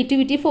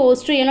 ക്രിയേറ്റിവിറ്റി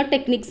ഫോസ്റ്റർ ചെയ്യുന്ന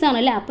ടെക്നിക്സ് ആണ്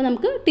അല്ലേ. അപ്പോൾ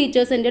നമുക്ക്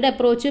teacher centred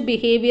approach,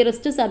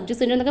 behaviourist, subject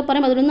centred എന്നൊക്കെ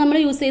പറയും, അതൊന്നും നമ്മൾ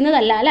യൂസ്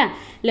ചെയ്യുന്നതല്ല അല്ലേ,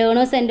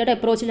 ലേണർ സെൻറ്റേർഡ്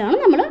അപ്രോച്ചിലാണ്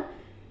നമ്മൾ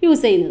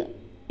യൂസ് ചെയ്യുന്നത്.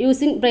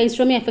 Using brain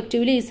storming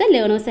effectively is A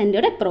learner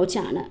centred approach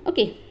ആണ്.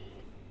 ഓക്കെ,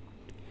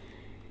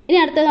 ഇനി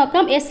അടുത്തത്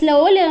നോക്കാം. A slow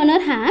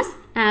learner has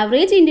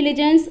average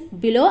intelligence,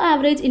 below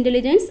average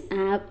intelligence,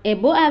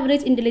 above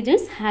average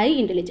intelligence, high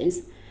intelligence.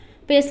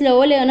 അപ്പോൾ എ സ്ലോ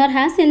ലേണർ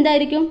ഹാസ്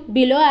എന്തായിരിക്കും,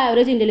 below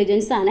average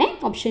intelligence ആണ്.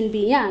 Option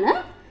B ആണ്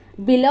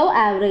below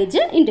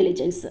average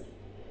intelligence.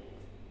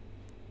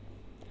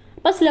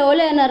 അപ്പോൾ slow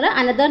ലേണറുടെ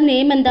another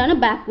name എന്താണ്,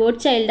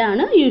 ബാക്ക്വേർഡ് ചൈൽഡ്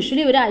ആണ്.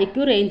 Usually ഒരു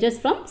IQ ranges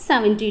from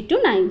 70 to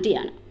 90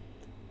 ആണ്.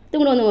 ഇതും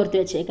കൂടെ ഒന്ന് ഓർത്ത്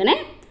വെച്ചേക്കണേ.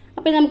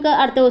 അപ്പോൾ നമുക്ക്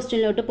അടുത്ത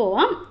ക്വസ്റ്റ്യനിലോട്ട്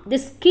പോവാം. The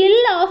skill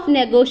of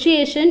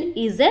negotiation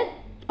is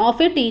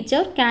of A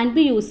teacher can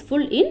be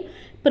useful in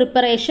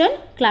preparation,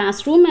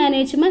 class room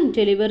management,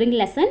 delivering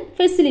lesson,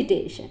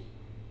 facilitation.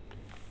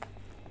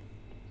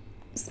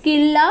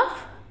 Skill of,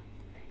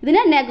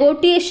 ഇതിനെ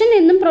നെഗോട്ടിയേഷൻ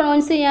എന്നും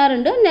പ്രൊണൗൺസ്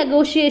ചെയ്യാറുണ്ട്,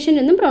 നെഗോഷിയേഷൻ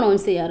എന്നും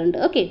പ്രൊണൗൺസ് ചെയ്യാറുണ്ട്.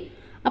 ഓക്കെ,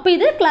 അപ്പോൾ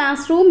ഇത്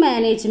ക്ലാസ് റൂം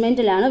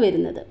മാനേജ്മെൻറ്റിലാണ്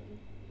വരുന്നത്.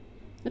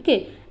 ഓക്കെ,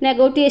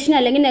 നെഗോട്ടിയേഷൻ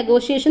അല്ലെങ്കിൽ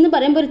നെഗോഷിയേഷൻ എന്ന്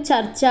പറയുമ്പോൾ ഒരു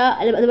ചർച്ച,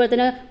 അതുപോലെ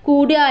തന്നെ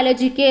കൂടി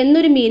ആലോചിക്കുക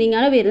എന്നൊരു മീനിങ്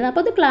ആണ് വരുന്നത്.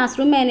 അപ്പോൾ അത് ക്ലാസ്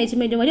റൂം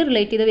മാനേജ്മെൻറ്റുമായി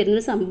റിലേറ്റ് ചെയ്ത്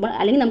വരുന്നൊരു സംഭവം,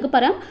 അല്ലെങ്കിൽ നമുക്ക്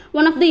പറയാം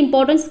one of the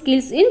important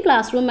skills in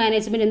class room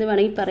management എന്ന്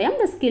വേണമെങ്കിൽ പറയാം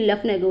ദ സ്കിൽ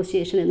ഓഫ്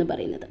നെഗോഷിയേഷൻ എന്ന്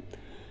പറയുന്നത്.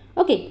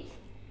 ഓക്കെ,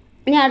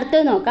 ഇനി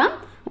അടുത്തത് നോക്കാം.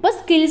 അപ്പോൾ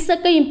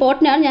സ്കിൽസൊക്കെ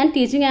ഇമ്പോർട്ടൻ്റ് ആണ്. ഞാൻ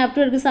ടീച്ചിങ്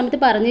ആപ്റ്റിറ്റ്യൂഡ് എടുക്കുന്ന സമയത്ത്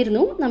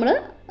പറഞ്ഞിരുന്നു നമ്മൾ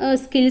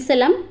സ്കിൽസ്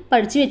എല്ലാം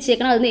പഠിച്ചു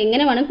വെച്ചേക്കണം, അതിന്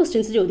എങ്ങനെ വേണം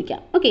ക്വസ്റ്റ്യൻസ് ചോദിക്കാം.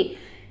 ഓക്കെ,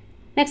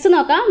 നെക്സ്റ്റ്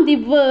നോക്കാം. The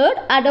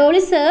word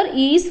അഡോളിസർ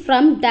is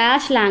from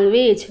dash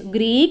language,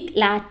 Greek,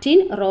 Latin,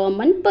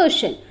 Roman,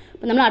 Persian.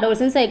 അപ്പോൾ നമ്മൾ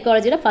അഡോൾസൻസ്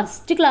സൈക്കോളജിയുടെ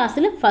ഫസ്റ്റ്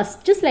ക്ലാസ്സിൽ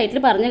ഫസ്റ്റ് സ്ലൈഡിൽ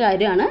പറഞ്ഞ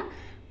കാര്യമാണ്.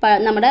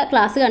 നമ്മുടെ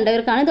ക്ലാസ്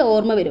കണ്ടവർക്കാണ് ഇത്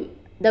ഓർമ്മ വരും.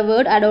 ദ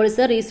വേർഡ്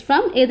അഡോളിസർ ഈസ്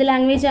ഫ്രം ഏത്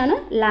ലാംഗ്വേജ് ആണ്,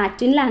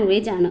 ലാറ്റിൻ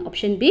ലാംഗ്വേജ് ആണ്.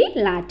 ഓപ്ഷൻ ബി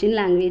ലാറ്റിൻ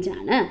ലാംഗ്വേജ്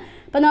ആണ്.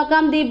 അപ്പോൾ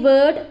നോക്കാം. The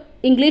word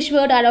English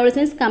word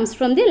adolescence comes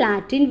from the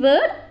Latin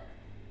word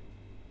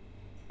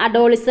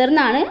അഡോളിസർ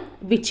എന്നാണ്,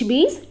 which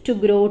means to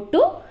grow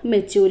to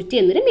maturity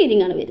എന്നൊരു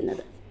മീനിങ് ആണ്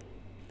വരുന്നത്.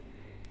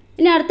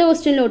 ഇനി അടുത്ത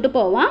ക്വസ്റ്റ്യനിലോട്ട്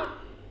പോവാം.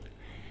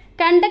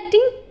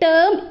 Conducting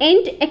term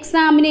end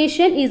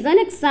examination is an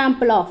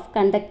example of,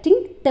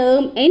 conducting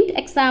term end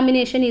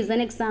examination is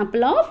an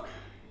example of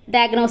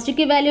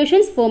diagnostic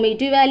evaluations,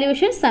 formative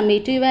evaluation,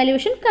 summative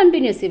evaluation,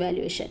 continuous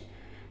evaluation.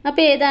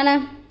 അപ്പോൾ ഏതാണ്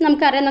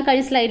നമുക്കറിയാം,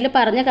 കഴിഞ്ഞ സ്ലൈഡിൽ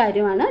പറഞ്ഞ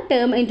കാര്യമാണ്.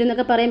 ടേം എൻഡ്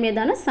എന്നൊക്കെ പറയുമ്പോൾ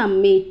ഏതാണ്,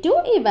 സമ്മേറ്റീവ്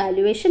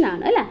ഇവാലുവേഷൻ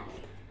ആണ് അല്ലേ.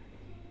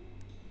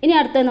 ഇനി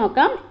അടുത്തത്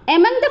നോക്കാം.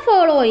 Among the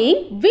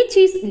following which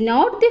is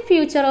not the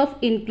future of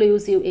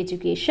inclusive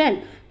education,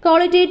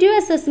 qualitative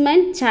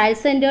assessment,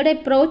 child centred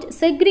approach,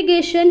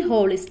 segregation,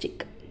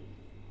 holistic.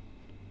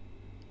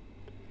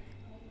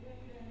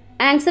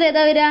 Answer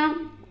ഏതാ വരിക,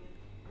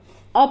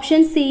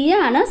 ഓപ്ഷൻ സി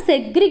ആണ്,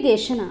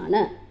 സെഗ്രിഗേഷൻ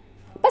ആണ്.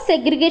 അപ്പോൾ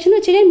സെഗ്രിഗേഷൻ എന്ന്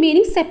വെച്ച് കഴിഞ്ഞാൽ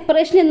മീനിങ്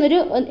സെപ്പറേഷൻ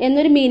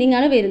എന്നൊരു മീനിങ്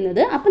ആണ്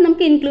വരുന്നത്. അപ്പോൾ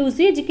നമുക്ക്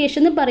ഇൻക്ലൂസീവ് എഡ്യൂക്കേഷൻ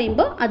എന്ന്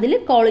പറയുമ്പോൾ അതിൽ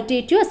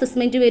ക്വാളിറ്റേറ്റീവ്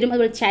അസസ്മെൻറ്റ് വരും,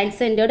 അതുപോലെ ചൈൽഡ്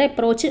സെൻറ്റേർഡ്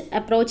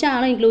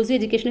അപ്രോച്ചാണ് ഇൻക്ലൂസീവ്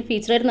എഡ്യൂക്കേഷൻ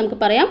ഫീച്ചറായിട്ട് നമുക്ക്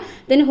പറയാം.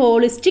 ദെൻ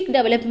ഹോളിസ്റ്റിക്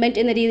ഡെവലപ്മെൻറ്റ്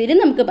എന്ന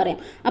രീതിയിൽ നമുക്ക്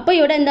പറയാം. അപ്പോൾ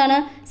ഇവിടെ എന്താണ്,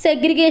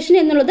 സെഗ്രിഗേഷൻ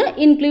എന്നുള്ളത്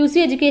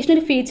ഇൻക്ലൂസീവ് എഡ്യൂക്കേഷൻ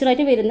ഒരു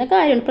ഫീച്ചറായിട്ട് വരുന്ന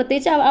കാര്യമാണ്.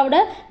 പ്രത്യേകിച്ച്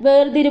അവിടെ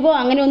വേർതിരിവോ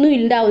അങ്ങനെയൊന്നും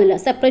ഉണ്ടാവുന്നില്ല,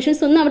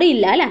 സെപ്പറേഷൻസ് ഒന്നും അവിടെ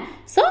ഇല്ല അല്ലേ.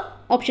 സോ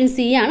ഓപ്ഷൻ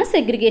സി ആണ്,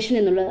 സെഗ്രിഗേഷൻ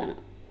എന്നുള്ളതാണ്.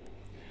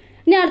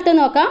 ഇനി അടുത്ത്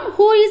നോക്കാം.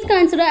 Who is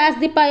consider as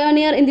the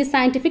പയോണിയർ in the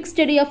scientific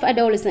study of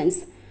adolescence,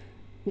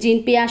 gene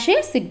പിയാഷെ,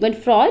 Sigmund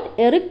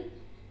Freud,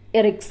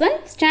 Ericsson,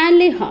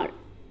 Stanley hall.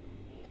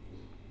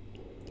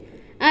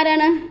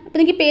 ആരാണ്? അപ്പോൾ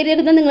നിങ്ങൾക്ക് പേര്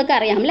കേൾക്കുന്നത് നിങ്ങൾക്ക്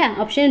അറിയാം അല്ലേ.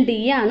 ഓപ്ഷൻ ഡി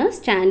ആണ്,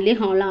 സ്റ്റാൻലി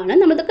ഹാൾ ആണ്.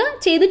 നമ്മളിതൊക്കെ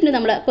ചെയ്തിട്ടുണ്ട്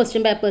നമ്മുടെ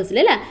ക്വസ്റ്റ്യൻ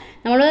പേപ്പേഴ്സിൽ അല്ലേ.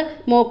 നമ്മൾ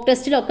മോക്ക്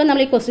ടെസ്റ്റിലൊക്കെ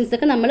നമ്മൾ ഈ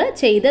ക്വസ്റ്റ്യൻസൊക്കെ നമ്മൾ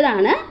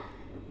ചെയ്തതാണ്.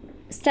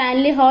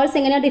 സ്റ്റാൻലി ഹാൾസ്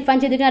എങ്ങനെയാണ് ഡിഫൈൻ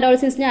ചെയ്തിട്ട്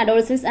അഡോളസൻസിന്,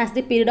 adolescence as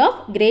the period of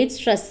great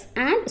stress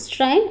and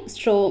strain,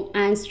 Strom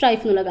and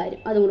strife എന്നുള്ള കാര്യം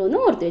അതും കൂടെ ഒന്ന്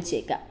ഓർത്ത്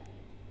വെച്ചേക്കാം.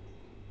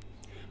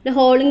 ഇവിടെ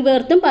ഹോളിംഗ്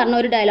വേർത്തും പറഞ്ഞ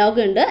ഒരു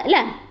ഡയലോഗ് ഉണ്ട്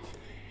അല്ലേ.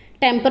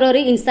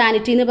 ടെമ്പററി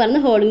ഇൻസാനിറ്റി എന്ന്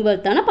പറഞ്ഞ ഹോളിംഗ്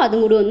വേർത്താണ്. അപ്പോൾ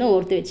അതും കൂടി ഒന്ന്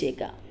ഓർത്ത്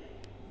വെച്ചേക്കാം.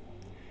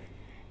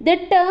 The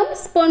term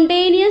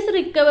spontaneous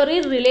recovery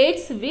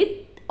relates with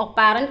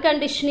ഒപ്പാരൻറ്റ്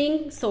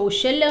conditioning,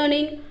 social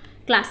learning,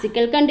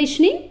 classical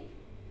conditioning,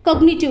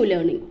 cognitive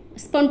learning.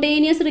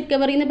 Spontaneous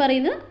recovery എന്ന്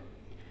പറയുന്നത്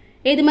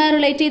ഏതുമായി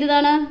റിലേറ്റ്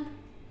ചെയ്തതാണ്?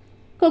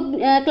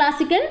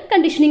 ക്ലാസിക്കൽ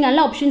കണ്ടീഷനിങ് അല്ല,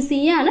 ഓപ്ഷൻ സി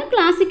ആണ്,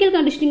 ക്ലാസിക്കൽ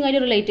കണ്ടീഷനിങ്ങുമായി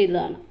റിലേറ്റ്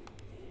ചെയ്തതാണ്.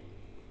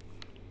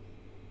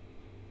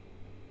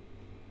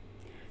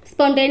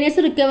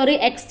 സ്പോണ്ടേനിയസ് റിക്കവറി,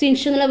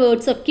 എക്സ്റ്റൻഷൻ എന്നുള്ള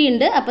വേർഡ്സ് ഒക്കെ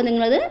ഉണ്ട്. അപ്പോൾ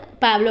നിങ്ങളത്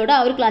പാവ്ലോയുടെ ആ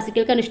ഒരു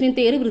ക്ലാസിക്കൽ കണ്ടീഷനിങ്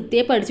തിയറി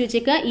വൃത്തിയെ പഠിച്ചു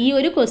വെച്ചേക്കുക. ഈ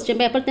ഒരു ക്വസ്റ്റ്യൻ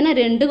പേപ്പർ തന്നെ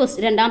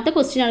രണ്ടാമത്തെ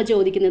ക്വസ്റ്റ്യൻ ആണ്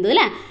ചോദിക്കുന്നത്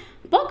അല്ലേ.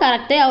 അപ്പോൾ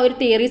കറക്റ്റ് ആ ഒരു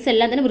തിയറീസ്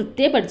എല്ലാം തന്നെ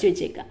വൃത്തിയെ പഠിച്ചു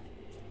വെച്ചേക്കുക.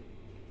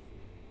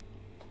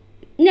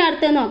 ഇനി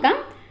അടുത്തത് നോക്കാം.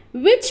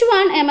 Which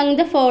one among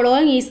the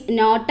following is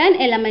not an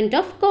element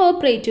of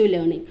cooperative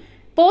learning?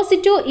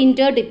 Positive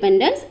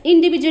interdependence,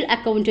 individual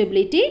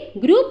accountability,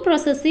 group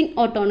processing,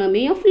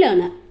 autonomy of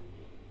learner.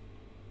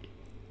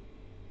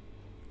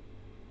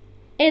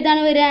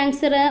 ഏതാണ് വരിക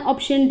ആൻസർ?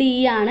 ഓപ്ഷൻ ഡി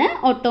ആണ്,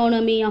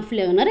 ഓട്ടോണമി ഓഫ്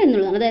ലേണർ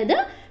എന്നുള്ളതാണ്. അതായത്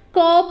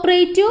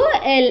കോപ്പറേറ്റീവ്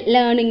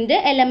ലേണിങ്ങിൻ്റെ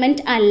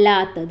എലമെൻറ്റ്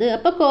അല്ലാത്തത്.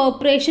 അപ്പോൾ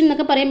കോപ്പറേഷൻ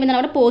എന്നൊക്കെ പറയുമ്പോൾ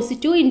അവിടെ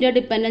പോസിറ്റീവ് ഇൻ്റർ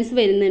ഡിപ്പെൻഡൻസ്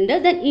വരുന്നുണ്ട്.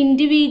 ദെൻ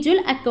ഇൻഡിവിജ്വൽ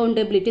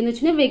അക്കൗണ്ടബിലിറ്റി എന്ന്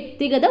വെച്ചാൽ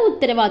വ്യക്തിഗത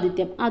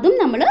ഉത്തരവാദിത്യം, അതും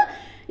നമ്മൾ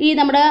ഈ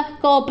നമ്മുടെ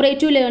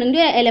കോപ്പറേറ്റീവ്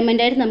ലേണിംഗ്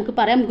എലമെൻ്റ് ആയിട്ട് നമുക്ക്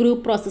പറയാം.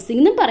 ഗ്രൂപ്പ്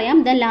പ്രോസസ്സിംഗ് എന്നും പറയാം.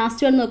 ദെൻ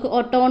ലാസ്റ്റ് വന്ന് നോക്കുക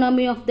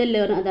ഓട്ടോണമി ഓഫ് ദ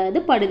ലേണർ, അതായത്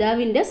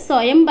പഠിതാവിൻ്റെ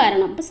സ്വയം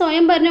ഭരണം. അപ്പോൾ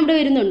സ്വയം ഭരണം ഇവിടെ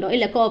വരുന്നുണ്ടോ?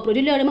 ഇല്ല.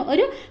 കോപ്പറേറ്റീവ് ലേണിംഗ്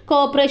ഒരു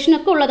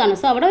കോപ്പറേഷനൊക്കെ ഉള്ളതാണ്.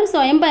 സോ അവിടെ ഒരു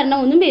സ്വയം ഭരണം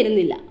ഒന്നും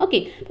വരുന്നില്ല.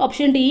 ഓക്കെ,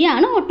 ഓപ്ഷൻ ഡി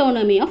ആണ്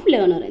ഓട്ടോണമി ഓഫ്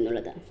ലേണർ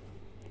എന്നുള്ളത്.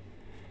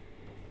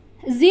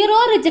 Zero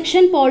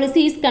rejection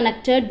policy is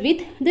connected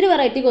with, ഇതൊരു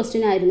വെറൈറ്റി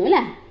ക്വസ്റ്റ്യൻ ആയിരുന്നു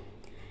അല്ലേ.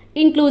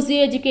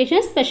 Inclusive education,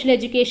 special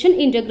education,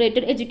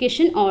 integrated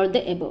education, all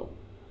the above.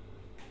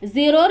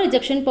 Zero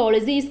rejection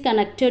policy is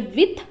connected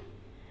with,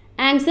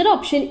 answer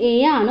option A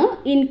ആണ്,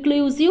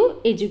 inclusive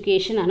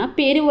education ആണ്. ആ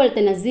പേര് പോലെ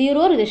തന്നെ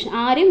സീറോ റിജക്ഷൻ,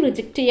 ആരെയും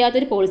റിജക്റ്റ്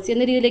ചെയ്യാത്തൊരു പോളിസി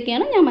എന്ന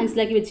രീതിയിലേക്കാണ് ഞാൻ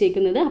മനസ്സിലാക്കി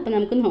വെച്ചേക്കുന്നത്. അപ്പോൾ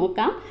നമുക്ക്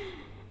നോക്കാം.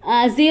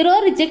 Zero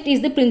reject is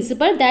the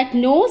principle that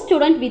no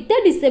student with a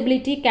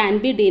disability can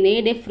be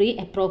denied a free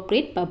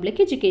appropriate public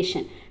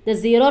education. The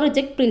zero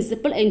reject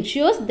principle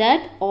ensures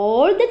that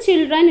all the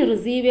children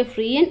receive a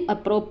free and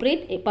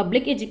appropriate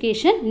public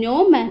education no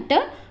matter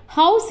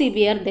how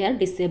severe their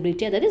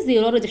disability. അതായത്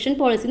zero rejection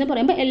policy എന്ന്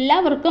പറയുമ്പോൾ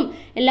എല്ലാവർക്കും,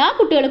 എല്ലാ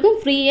കുട്ടികൾക്കും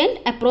free and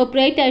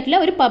appropriate ആയിട്ടുള്ള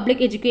ഒരു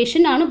public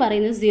education ആണ്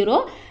പറയുന്നത് സീറോ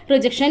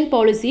റിജക്ഷൻ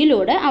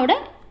പോളിസിയിലൂടെ.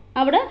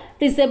 അവിടെ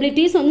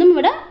ഡിസബിലിറ്റീസ് ഒന്നും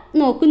ഇവിടെ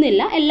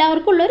നോക്കുന്നില്ല,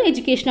 എല്ലാവർക്കും ഉള്ളൊരു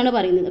എഡ്യൂക്കേഷനാണ്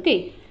പറയുന്നത്. Okay,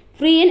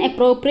 free and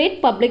appropriate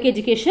public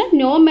education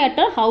no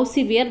matter how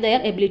severe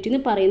there ability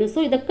എന്ന് പറയുന്നത്. സോ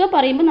ഇതൊക്കെ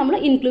പറയുമ്പോൾ നമ്മൾ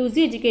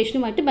ഇൻക്ലൂസീവ്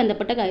എഡ്യൂക്കേഷനുമായിട്ട്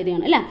ബന്ധപ്പെട്ട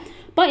കാര്യമാണ് അല്ലേ.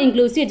 അപ്പോൾ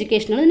ഇൻക്ലൂസീവ്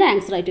എഡ്യൂക്കേഷനാണ് ഇതിൻ്റെ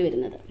ആൻസർ ആയിട്ട്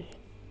വരുന്നത്.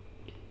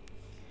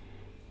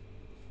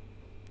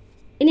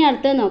 ഇനി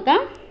അടുത്തത്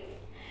നോക്കാം.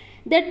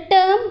 The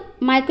term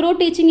micro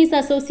teaching is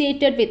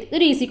associated with,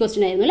 ഒരു ഈസി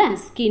ക്വസ്റ്റ്യൻ ആയിരുന്നു അല്ലേ.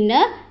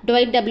 Skinner,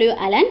 Dwight W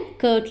Allen,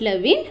 Kurt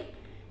Lewin,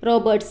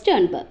 Robert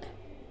Sternberg.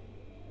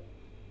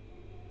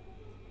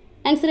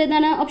 Answer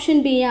ഏതാണ്? ഓപ്ഷൻ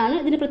ബി ആണ്.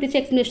 ഇതിന് പ്രത്യേകിച്ച്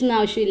എക്സ്പ്ലനേഷൻ ഒന്നും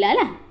ആവശ്യമില്ല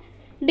അല്ലേ.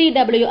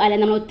 DW അല്ലെ,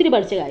 നമ്മൾ ഒത്തിരി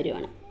പഠിച്ച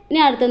കാര്യമാണ്. ഇനി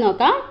അടുത്ത്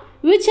നോക്കാം.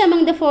 Which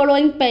among the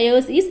following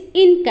pairs is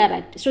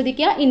incorrect?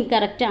 ശ്രദ്ധിക്കുക,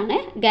 ഇൻകറക്റ്റ് ആണ്.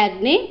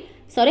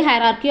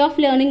 Hierarchy of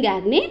learning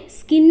Gagne,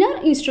 Skinner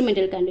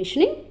instrumental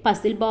conditioning,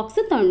 puzzle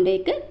box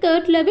തൊണ്ടേക്ക്,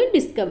 Kurt Lewin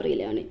discovery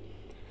learning.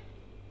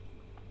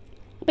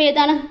 അപ്പോൾ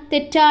ഏതാണ്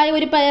തെറ്റായ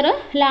ഒരു പെയർ?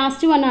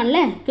 ലാസ്റ്റ് വൺ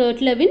ആണല്ലേ,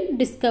 കർട്ട് ലെവിൻ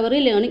ഡിസ്കവറി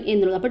ലേണിംഗ്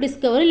എന്നുള്ളത്. അപ്പോൾ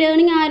ഡിസ്കവറി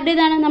ലേണിംഗ്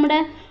ആരുടേതാണ്? നമ്മുടെ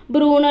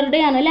ബ്രൂണറുടെ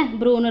ആണ് അല്ലേ.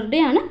 ബ്രൂണറുടെ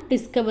ആണ്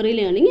ഡിസ്കവറി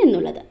ലേണിംഗ്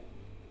എന്നുള്ളത്.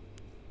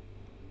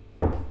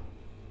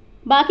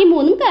 ബാക്കി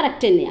മൂന്നും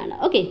കറക്റ്റ് തന്നെയാണ്.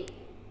 ഓക്കെ,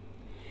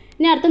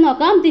 ഇനി അടുത്ത്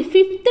നോക്കാം. The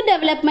fifth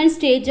development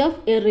stage of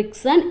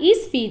Ericsson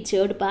is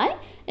featured by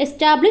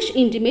establish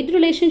intimate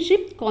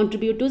relationship,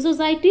 contribute to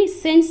society,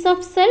 sense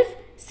of self,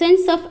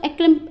 sense of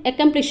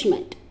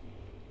accomplishment.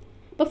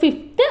 അപ്പോൾ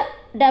fifth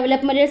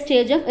development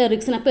stage of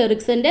Ericsson. അപ്പോൾ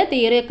എറിക്സൻ്റെ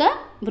തിയറിയൊക്കെ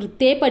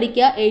വൃത്തിയായി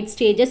പഠിക്കുക. 8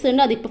 സ്റ്റേജസ്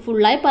ഉണ്ട്. അതിപ്പോൾ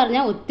ഫുള്ളായി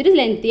പറഞ്ഞാൽ ഒത്തിരി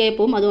ലെങ്തി ആയി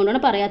പോകും,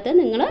 അതുകൊണ്ടാണ് പറയാത്തത്.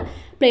 നിങ്ങൾ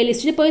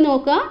പ്ലേലിസ്റ്റിൽ പോയി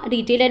നോക്കുക,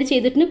 ഡീറ്റെയിൽ ആയിട്ട്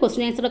ചെയ്തിട്ടുണ്ട്,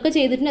 ക്വസ്റ്റ്യൻ ആൻസറൊക്കെ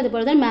ചെയ്തിട്ടുണ്ട്.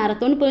 അതുപോലെ തന്നെ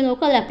മാരത്തോണിൽ പോയി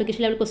നോക്കുക, അതിൽ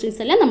ആപ്ലിക്കേഷൻ ലെവൽ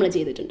ക്വസ്റ്റ്യൻസ് എല്ലാം നമ്മൾ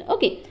ചെയ്തിട്ടുണ്ട്.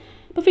 ഓക്കെ,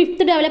 അപ്പോൾ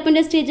fifth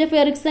development stage of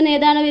Ericsson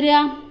ഏതാണ് വരിക?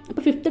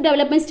 അപ്പോൾ ഫിഫ്ത്ത്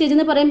ഡെവലപ്മെൻറ്റ് സ്റ്റേജ്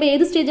എന്ന് പറയുമ്പോൾ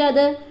ഏത് സ്റ്റേജാണ്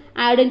അത്?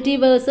 Identity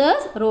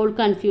versus role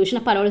confusion.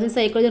 അപ്പോൾ അഡോളസൻസ്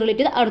സൈക്കോളജി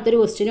റിലേറ്റ് ചെയ്ത് അടുത്തൊരു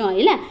ക്വസ്റ്റ്യനും ആയി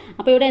അല്ലേ.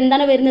 അപ്പോൾ ഇവിടെ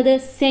എന്താണ് വരുന്നത്?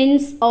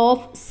 സെൻസ്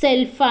ഓഫ്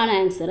സെൽഫ് ആണ്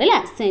ആൻസർ അല്ലേ,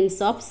 സെൻസ്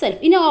ഓഫ് സെൽഫ്.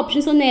 ഇനി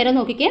ഓപ്ഷൻസ് ഒന്ന് നേരെ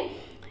നോക്കിക്കേ.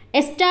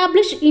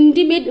 എസ്റ്റാബ്ലിഷ്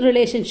ഇൻറ്റിമേറ്റ്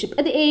റിലേഷൻഷിപ്പ്,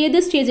 അത് ഏത്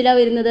സ്റ്റേജിലാണ്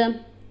വരുന്നത്?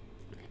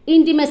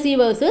 ഇൻറ്റിമസി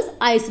വേഴ്സസ്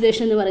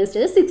ഐസൊലേഷൻ എന്ന് പറയുന്ന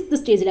സ്റ്റേജ് 6th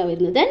സ്റ്റേജിലാണ്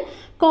വരുന്നത്. ദെൻ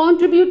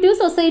കോൺട്രിബ്യൂട്ടീവ്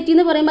സൊസൈറ്റി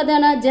എന്ന് പറയുമ്പോൾ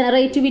അതാണ്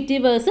generativity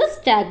versus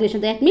stagnation,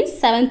 that means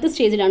 7th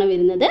സ്റ്റേജിലാണ്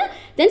വരുന്നത്.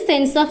 ദെൻ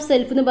സെൻസ് ഓഫ്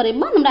സെൽഫ് എന്ന്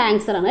പറയുമ്പോൾ നമ്മുടെ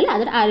ആൻസർ ആണ് അല്ലേ,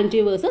 അതൊരു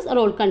identity versus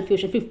role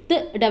confusion 5th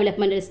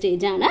developmental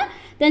stage ആണ്.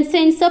 ദെൻ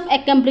സെൻസ് ഓഫ്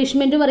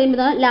അക്കംപ്ലിഷ്മെൻറ്റ്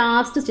പറയുമ്പോൾ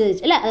ലാസ്റ്റ്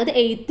സ്റ്റേജ് അല്ലേ, അതായത്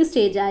 8th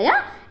സ്റ്റേജായ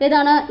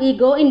ഏതാണ്?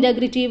 ഈഗോ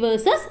ഇൻറ്റഗ്രിറ്റി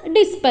വേഴ്സസ്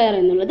ഡിസ്പയർ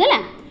എന്നുള്ളത് അല്ലേ.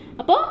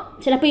 അപ്പോൾ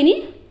ചിലപ്പോൾ ഇനി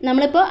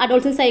നമ്മളിപ്പോൾ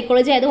അഡോൾസൻസ്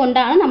സൈക്കോളജി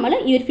ആയതുകൊണ്ടാണ് നമ്മൾ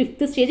ഈ ഒരു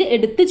 5th സ്റ്റേജ്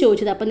എടുത്ത്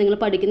ചോദിച്ചത്. അപ്പോൾ നിങ്ങൾ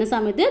പഠിക്കുന്ന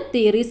സമയത്ത്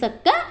തിയറീസ്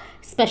ഒക്കെ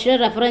സ്പെഷ്യൽ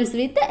റെഫറൻസ്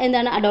വിത്ത്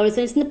എന്താണ്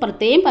അഡോൾസൻസ് എന്ന്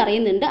പ്രത്യേകം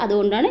പറയുന്നുണ്ട്,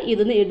 അതുകൊണ്ടാണ്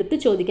ഇതൊന്ന് എടുത്ത്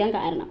ചോദിക്കാൻ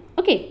കാരണം.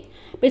 ഓക്കെ,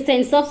 അപ്പോൾ ഈ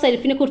സെൻസ് ഓഫ്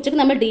സെൽഫിനെ കുറിച്ചൊക്കെ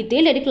നമ്മൾ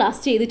ഡീറ്റെയിൽ ആയിട്ട് ക്ലാസ്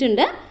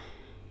ചെയ്തിട്ടുണ്ട്.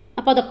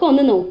 അപ്പോൾ അതൊക്കെ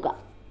ഒന്ന് നോക്കുക.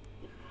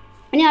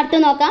 ഇനി അടുത്ത്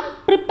നോക്കാം.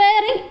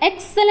 Preparing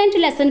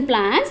excellent lesson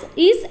plans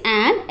is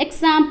an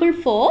example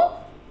for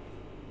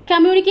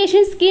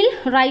communication skill,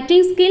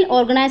 writing skill,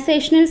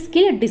 organisational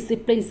skill,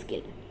 discipline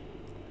skill.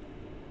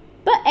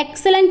 ഇപ്പോൾ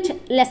എക്സലൻറ്റ്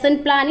ലെസൺ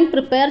പ്ലാനിങ്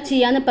പ്രിപ്പയർ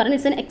ചെയ്യാന്ന് പറഞ്ഞ്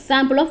ഇറ്റ്സ് എൻ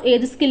എക്സാമ്പിൾ ഓഫ്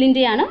ഏത്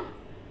സ്കില്ലിൻ്റെയാണ്?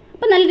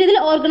 അപ്പോൾ നല്ല രീതിയിൽ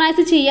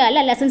ഓർഗനൈസ് ചെയ്യുക അല്ല,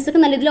 ലെസൺസ് ഒക്കെ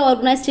നല്ല രീതിയിൽ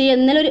ഓർഗനൈസ്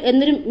ചെയ്യുക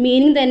എന്നൊരു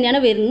മീനിങ് തന്നെയാണ്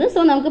വരുന്നത്. സോ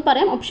നമുക്ക്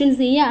പറയാം ഓപ്ഷൻ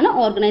സി ആണ്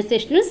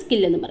ഓർഗനൈസേഷണൽ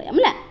സ്കിൽ എന്ന് പറയാം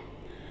അല്ലേ.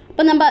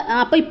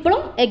 അപ്പോൾ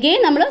ഇപ്പോഴും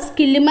എഗെയിൻ നമ്മൾ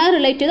സ്കില്ലുമായി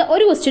റിലേറ്റ് ചെയ്ത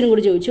ഒരു ക്വസ്റ്റ്യൻ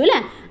കൂടി ചോദിച്ചു അല്ലേ.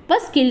 അപ്പോൾ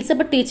സ്കിൽസ്,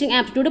 അപ്പോൾ ടീച്ചിങ്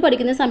ആപ്റ്റിറ്റ്യൂഡ്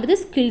പഠിക്കുന്ന സമയത്ത്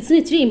സ്കിൽസിന്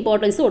ഇച്ചിരി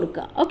ഇമ്പോർട്ടൻസ്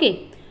കൊടുക്കുക. ഓക്കെ,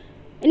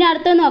 ഇനി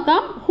അടുത്തത്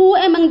നോക്കാം. Who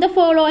among the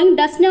following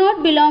does not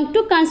belong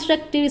to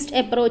constructivist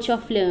approach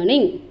of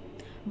learning?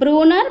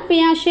 Bruner,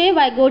 പിയാഷെ,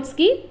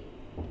 Vygotsky,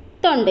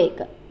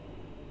 തൊണ്ടേക്ക്.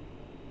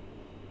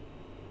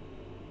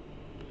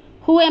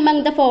 Who among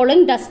the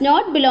following does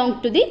not belong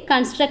to the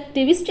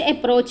constructivist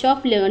approach of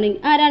learning?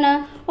 ആരാണ്?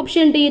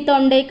 Option D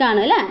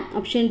തൊണ്ടേക്കാണ് അല്ലേ?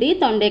 Option D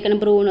തൊണ്ടേക്കാണ്.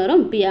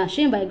 ബ്രൂണറും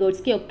പിയാഷയും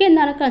വൈഗോട്സ്കിയും ഒക്കെ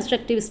എന്താണ്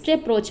constructivist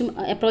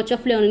approach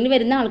of ലേണിംഗിൽ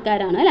വരുന്ന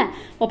ആൾക്കാരാണ് അല്ലേ?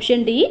 Option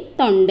D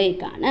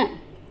തൊണ്ടേക്കാണ്.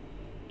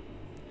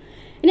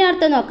 ഇനി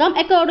അടുത്ത നോക്കാം.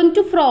 According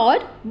to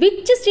Freud,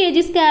 which stage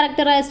is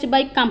characterised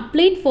by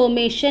complete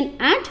formation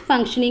and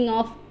functioning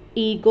of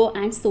ego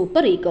and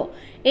super ego?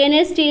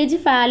 Anal stage,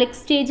 phallic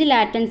stage,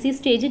 latency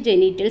stage,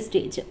 genital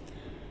stage.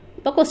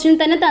 ഇപ്പോൾ question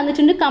തന്നെ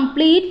തന്നിട്ടുണ്ട്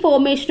complete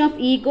formation of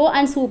ego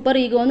and super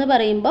ego എന്ന്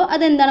പറയുമ്പോൾ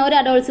അതെന്താണ്? ഒരു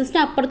അഡോൾസൻസിന്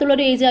അപ്പുറത്തുള്ള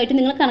ഒരു age ആയിട്ട്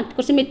നിങ്ങൾ കണക്ട്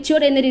കുറച്ച്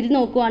മെച്യൂർഡ് എന്ന രീതിയിൽ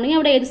നോക്കുവാണെങ്കിൽ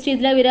അവിടെ ഏത്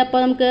സ്റ്റേജിലാണ് വരിക?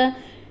 അപ്പോൾ നമുക്ക്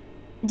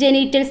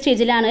ജെനിറ്റൽ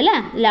സ്റ്റേജിലാണ് അല്ലേ?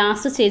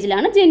 ലാസ്റ്റ്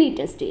സ്റ്റേജിലാണ്,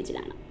 ജെനിറ്റൽ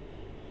സ്റ്റേജിലാണ്.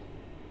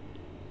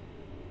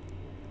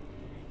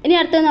 ഇനി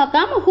അടുത്തത്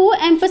നോക്കാം. Who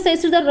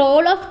emphasised the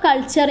role of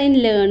culture in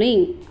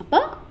learning?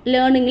 അപ്പോൾ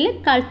ലേണിങ്ങിൽ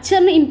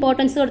കൾച്ചറിന്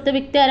ഇമ്പോർട്ടൻസ് കൊടുത്ത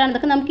വ്യക്തി ആരാണ്?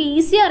 അതൊക്കെ നമുക്ക്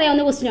ഈസി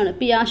അറിയാവുന്ന ക്വസ്റ്റ്യൻ ആണ്.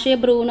 പിയാഷെ,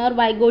 ബ്രൂണർ,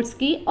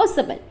 വൈഗോട്സ്കി,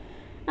 ഓസബൽ.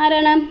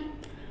 ആരാണ്?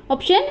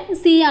 ഓപ്ഷൻ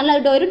സി ആണ്.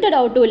 ഒരു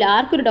ഡൗട്ടും ഇല്ല,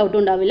 ആർക്കൊരു ഡൗട്ടും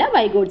ഉണ്ടാവില്ല.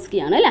 വൈഗോട്സ്കി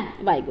ആണ് അല്ലേ?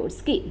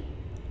 വൈഗോട്സ്കി.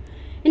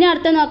 ഇനി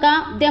അടുത്ത നോക്കാം.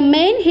 The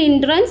main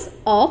hindrance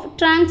of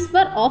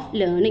transfer of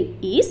learning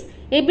is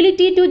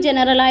ability to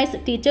generalise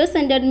teacher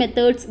centred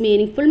methods,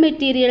 meaning full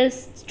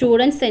materials,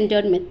 student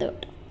centred method.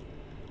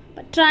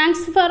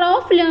 Transfer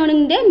of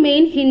ലേണിംഗിൻ്റെ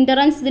main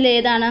ഹിൻഡറൻസ് ഇതിൽ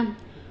ഏതാണ്?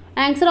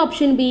 ആൻസർ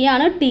ഓപ്ഷൻ ബി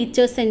ആണ്,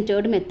 ടീച്ചർ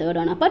സെൻറ്റേർഡ്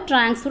മെത്തേഡാണ്. അപ്പോൾ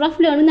ട്രാൻസ്ഫർ ഓഫ്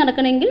ലേണിംഗ്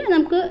നടക്കണമെങ്കിൽ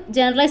നമുക്ക്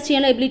generalise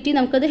ചെയ്യാനുള്ള ability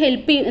നമുക്കത്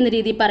help ചെയ്യും എന്ന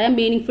രീതിയിൽ പറയാം.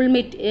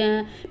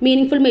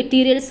 മീനിങ് ഫുൾ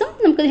മെറ്റീരിയൽസും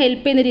നമുക്കത്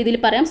ഹെൽപ്പ് ചെയ്യുന്ന രീതിയിൽ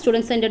പറയാം.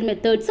 സ്റ്റുഡൻറ് സെൻറ്റേർഡ്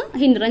മെത്തേഡ്സും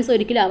ഹിൻഡറൻസ്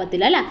ഒരിക്കലും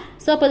ആവത്തില്ല അല്ലേ?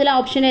 സോ അപ്പോൾ ഇതിൽ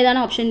ഓപ്ഷൻ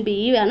ഏതാണ്? ഓപ്ഷൻ ബി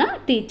ആണ്,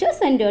 ടീച്ചർ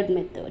സെൻറ്റേർഡ്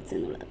മെത്തേഡ്സ്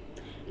എന്നുള്ളത്.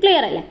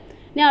 ക്ലിയർ അല്ലേ?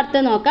 ഇനി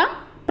അടുത്ത് നോക്കാം.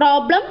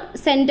 Problem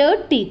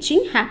centred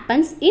teaching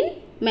happens in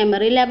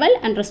memory level,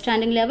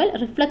 understanding level,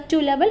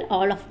 reflective level,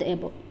 all of the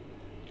above.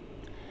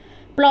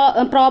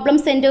 Problem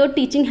centred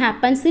teaching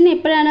happens in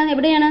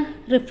എവിടെയാണ്?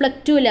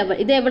 Reflective level.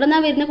 ഇത് എവിടെ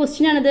നിന്നാണ് വരുന്ന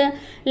ക്വസ്റ്റ്യൻ ആണിത്?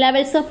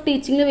 ലെവൽസ് ഓഫ്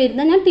ടീച്ചിങ്ങിൽ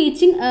വരുന്ന. ഞാൻ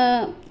ടീച്ചിങ്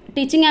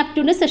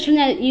ആപ്റ്റിറ്റ്യൂഡിൻ്റെ സെഷൻ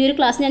ഈ ഒരു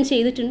ക്ലാസ് ഞാൻ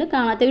ചെയ്തിട്ടുണ്ട്.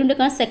 കാണാത്തവരുണ്ട്,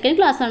 കാരണം സെക്കൻഡ്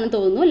ക്ലാസ് ആണെന്ന്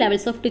തോന്നുന്നു.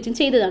 ലെവൽസ് ഓഫ് ടീച്ചിങ്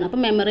ചെയ്തതാണ്.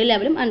 അപ്പോൾ മെമ്മറി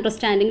ലെവലും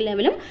അണ്ടർസ്റ്റാൻഡിംഗ്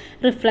ലെവലും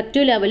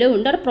റിഫ്ലക്റ്റീവ് ലെവലും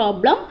ഉണ്ട്. അവിടെ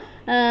പ്രോബ്ലം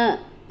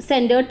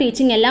സെൻറ്റേർഡ്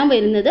ടീച്ചിങ് എല്ലാം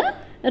വരുന്നത്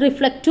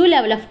reflective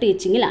level of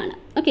ടീച്ചിങ്ങിലാണ്.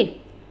 Okay,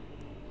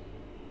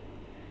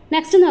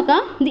 next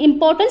നോക്കാം. The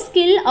important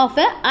skill of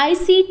A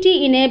ICT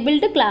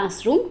enabled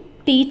classroom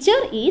teacher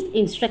is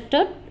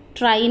instructor,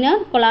 trainer,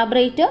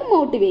 collaborator,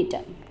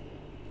 motivator.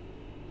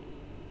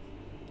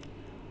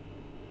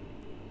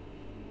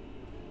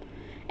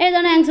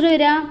 ഏതാണ് ആൻസർ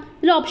വരിക?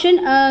 ഇതിൽ ഓപ്ഷൻ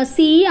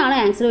സി ആണ്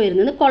ആൻസർ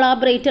വരുന്നത്.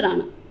 കൊളാബറേറ്റർ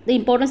ആണ്. The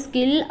important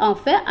skill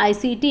of A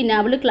ICT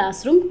enabled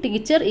classroom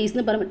teacher is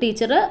എന്ന് പറയുമ്പോൾ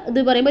teacher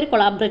ഇത് പറയുമ്പോൾ ഒരു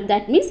കൊളാബറേറ്റ്,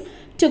 ദാറ്റ് മീൻസ്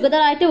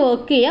ടുഗദർ ആയിട്ട്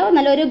വർക്ക് ചെയ്യുക,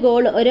 നല്ലൊരു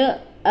ഗോൾ, ഒരു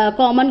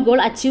കോമൺ ഗോൾ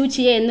അച്ചീവ്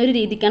ചെയ്യുക എന്നൊരു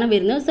രീതിക്കാണ്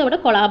വരുന്നത്. സോ ഇവിടെ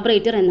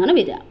കൊളാബറേറ്റർ എന്നാണ്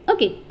വരിക.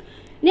 ഓക്കെ,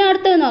 ഇനി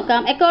അടുത്തത്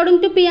നോക്കാം.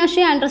 According to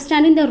പിയാഷെ,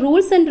 understanding the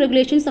rules and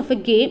regulations of A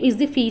game is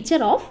the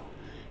feature of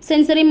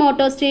sensory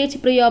motor stage,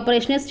 pre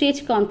operational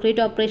stage,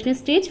 concrete operational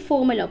stage,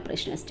 formal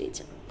operational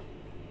stage.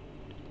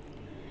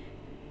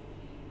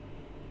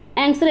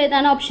 Answer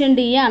ഏതാണ്? ഓപ്ഷൻ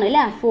ഡി ആണ്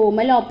അല്ലേ?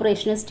 Formal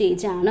operational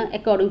stage ആണ്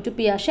according to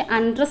പിയാഷെ.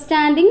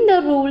 Understanding the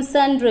rules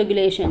and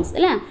regulations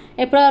അല്ലേ?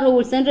 എപ്പോഴാണ്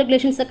rules and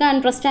regulations ഒക്കെ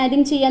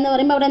understanding ചെയ്യുക എന്ന്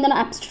പറയുമ്പോൾ അവിടെ എന്താണ്?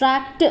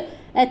 അബ്സ്ട്രാക്ട്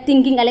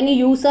തിങ്കിങ് അല്ലെങ്കിൽ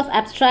യൂസ് ഓഫ്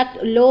അബ്സ്ട്രാക്ട്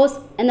ലോസ്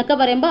എന്നൊക്കെ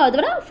പറയുമ്പോൾ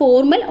അതിവിടെ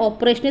ഫോർമൽ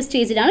ഓപ്പറേഷണൽ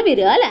സ്റ്റേജിലാണ്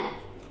വരിക അല്ലേ?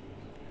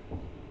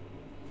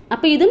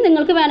 അപ്പോൾ ഇതും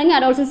നിങ്ങൾക്ക് വേണമെങ്കിൽ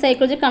അഡോൾസൻസ്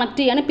സൈക്കോളജി കണക്ട്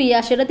ചെയ്യാണ്.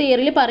 പിയാഷയുടെ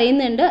തിയറിയിൽ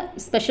പറയുന്നുണ്ട്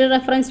സ്പെഷ്യൽ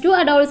റെഫറൻസ് ടു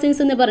അഡോൾസൻസ്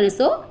എന്ന് പറഞ്ഞു.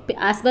 So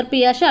as per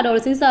പിയാഷ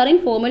adolescence are in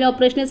formal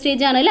operational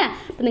stage ആണ് അല്ലേ?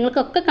 അപ്പോൾ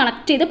നിങ്ങൾക്കൊക്കെ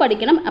കണക്ട് ചെയ്ത്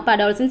പഠിക്കണം. അപ്പോൾ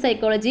അഡോൾസൻസ്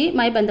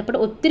സൈക്കോളജിയുമായി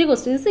ബന്ധപ്പെട്ട് ഒത്തിരി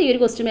ക്വസ്റ്റ്യൻസ് ഈ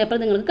ഒരു ക്വസ്റ്റ്യൻ പേപ്പർ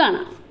നിങ്ങൾക്ക്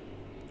കാണാം.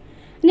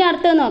 ഇനി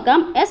അടുത്തത് നോക്കാം.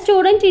 A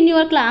student in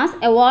your class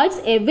avoids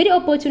every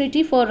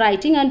opportunity for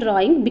writing and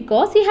drawing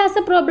because he has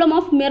A problem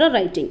of mirror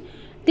writing.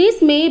 This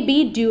may be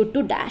due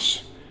to dash.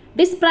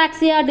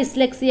 Dyspraxia,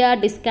 dyslexia,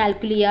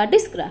 dyscalculia,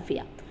 dysgraphia.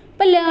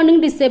 ഇപ്പോൾ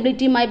learning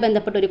ഡിസബിലിറ്റിയുമായി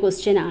ബന്ധപ്പെട്ട ഒരു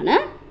question ആണ്.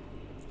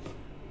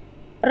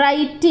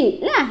 Writing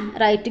അല്ലേ?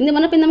 Writing എന്ന്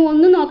പറഞ്ഞാൽ പിന്നെ നമുക്ക്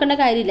ഒന്നും നോക്കേണ്ട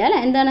കാര്യമില്ല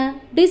അല്ലേ? എന്താണ്?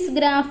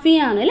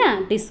 ഡിസ്ഗ്രാഫിയ ആണ് അല്ലേ?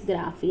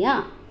 ഡിസ്ഗ്രാഫിയ.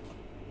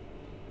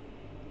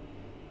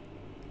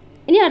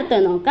 ഇനി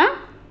അടുത്തത് നോക്കാം.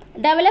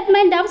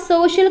 Development of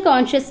social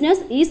consciousness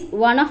is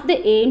one of the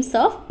aims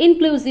of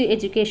inclusive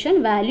education,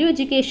 value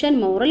education,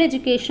 moral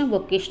education,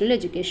 vocational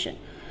education.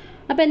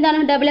 അപ്പോൾ എന്താണ്?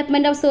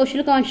 Development of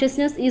social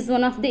consciousness is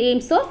one of the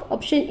aims of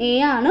option A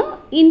ആണ്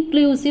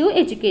inclusive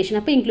education.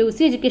 അപ്പോൾ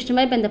inclusive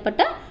എഡ്യൂക്കേഷനുമായി ബന്ധപ്പെട്ട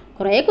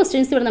കുറേ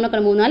questions ഇവിടെ നമ്മൾ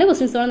കണ്ടു. 3-4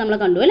 ക്വസ്റ്റ്യൻസോളം നമ്മൾ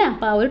കണ്ടു അല്ലേ?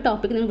 അപ്പോൾ ആ ഒരു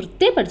ടോപ്പിക് നിങ്ങൾ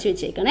വൃത്തിയായി പഠിച്ചു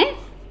വെച്ചേക്കണേ.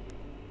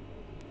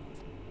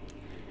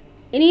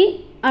 ഇനി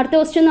അടുത്ത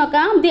ക്വസ്റ്റ്യൻ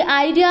നോക്കാം. The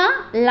idea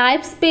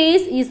life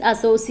space is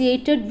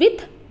associated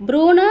with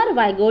Brunner,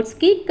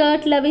 Vygotsky,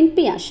 Kurt Lewin,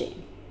 Piaget.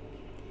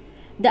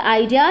 The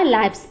idea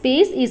life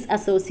space is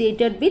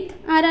associated with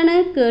ആരാണ്?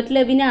 Kurt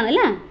Lewin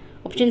ആണല്ലേ?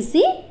 Option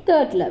C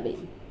Kurt Lewin.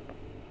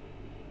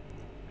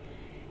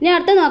 ഇനി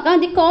അടുത്ത നോക്കാം.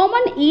 The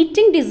common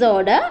eating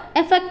disorder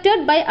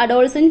affected by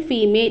adolescent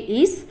female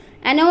is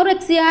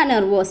anorexia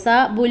nervosa,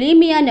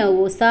 bulimia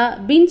nervosa,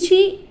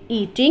 ബിഞ്ചി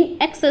eating,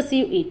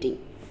 excessive eating.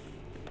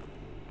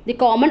 The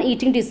common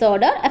eating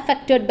disorder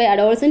affected by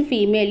adolescent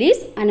female is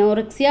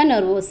anorexia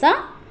nervosa,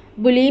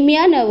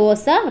 bulimia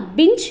nervosa,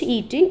 binge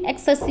eating,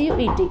 excessive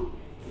eating.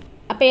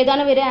 അപ്പോൾ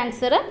ഏതാണ് വരിക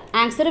answer?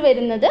 Answer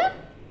വരുന്നത്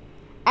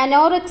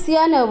anorexia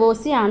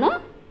നെർവോസി ആണ്.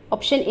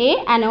 Option A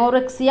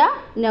anorexia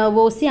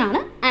നെർവോസി ആണ്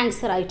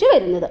answer ആയിട്ട്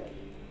വരുന്നത്.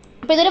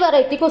 അപ്പോൾ ഇതൊരു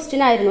വെറൈറ്റി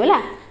ക്വസ്റ്റ്യൻ ആയിരുന്നു അല്ലേ?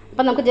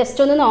 അപ്പോൾ നമുക്ക്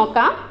ജസ്റ്റ് ഒന്ന്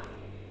നോക്കാം.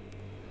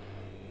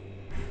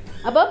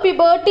 അപ്പോൾ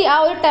പ്യൂബർട്ടി ആ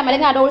ഒരു ടൈം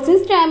അല്ലെങ്കിൽ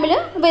അഡോൾസൻസ് ടൈമിൽ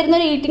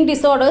വരുന്നൊരു ഈറ്റിംഗ്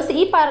ഡിസോർഡേഴ്സ്,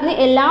 ഈ പറഞ്ഞ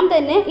എല്ലാം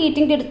തന്നെ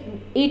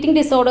ഈറ്റിംഗ്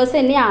ഡിസോർഡേഴ്സ്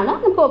തന്നെയാണ്.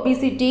 നമുക്ക്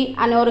ഒബീസിറ്റി,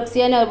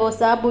 അനോറക്സിയ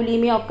നെർവോസ,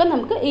 ബുലിമിയ ഒക്കെ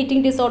നമുക്ക്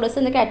ഈറ്റിംഗ് ഡിസോർഡേഴ്സ്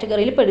എന്ന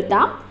കാറ്റഗറിയിൽ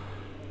പെടുത്താം.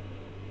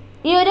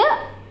 ഈ ഒരു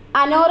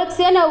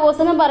അനോറക്സിയ നെർവോസ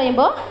എന്ന്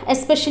പറയുമ്പോൾ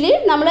എസ്പെഷ്യലി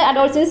നമ്മൾ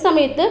അഡോൾസൻസ്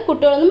സമയത്ത്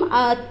കുട്ടികളൊന്നും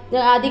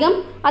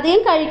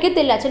അധികം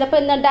കഴിക്കത്തില്ല. ചിലപ്പോൾ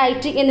എന്താ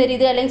ഡയറ്റിംഗ് എന്ന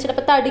രീതി, അല്ലെങ്കിൽ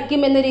ചിലപ്പോൾ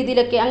തടിക്കും എന്ന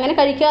രീതിയിലൊക്കെ അങ്ങനെ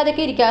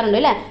കഴിക്കാതെയൊക്കെ ഇരിക്കാറുണ്ട്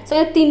അല്ലേ? സോ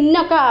അങ്ങനെ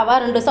തിന്നൊക്കെ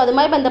ആവാറുണ്ട്. സോ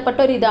അതുമായി ബന്ധപ്പെട്ട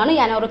ഒരു ഇതാണ്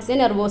ഈ അനോറക്സിയ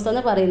നെർവോസ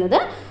എന്ന് പറയുന്നത്.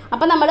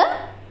 അപ്പോൾ നമ്മൾ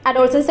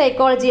അഡോൾസൻസ്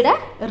സൈക്കോളജിയുടെ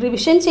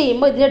റിവിഷൻ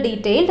ചെയ്യുമ്പോൾ ഇതിൻ്റെ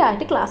ഡീറ്റെയിൽഡ്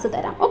ആയിട്ട് ക്ലാസ്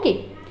തരാം. ഓക്കെ,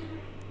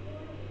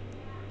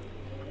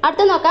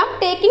 അടുത്ത നോക്കാം.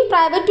 Taking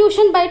private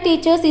tuition by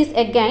teachers is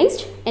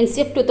against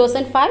NCF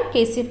 2005,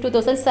 KCF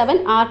 2007,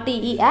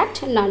 RTE Act,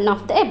 none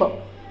of the above.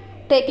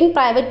 Taking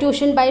private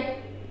tuition by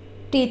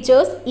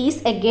teachers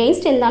is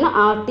against എന്താണ്?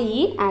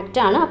 RTE Act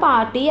ആണ്. അപ്പോൾ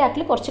RTE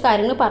Actൽ കുറച്ച്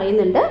കാര്യങ്ങൾ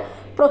പറയുന്നുണ്ട്.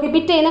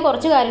 പ്രൊഹിബിറ്റ് ചെയ്യുന്ന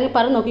കുറച്ച് കാര്യങ്ങൾ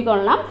പറഞ്ഞ്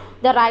നോക്കിക്കൊള്ളണം.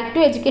 The right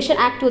to education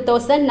act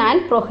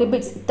 2009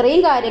 prohibits,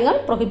 ഇത്രയും കാര്യങ്ങൾ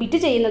പ്രൊഹിബിറ്റ്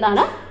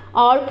ചെയ്യുന്നതാണ്.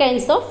 All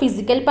kinds of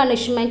physical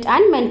punishment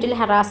and mental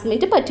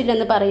harassment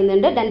പറ്റില്ലെന്ന്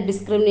പറയുന്നുണ്ട്. Then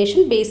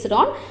discrimination based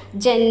on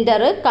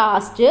gender,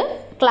 cast,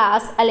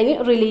 class അല്ലെങ്കിൽ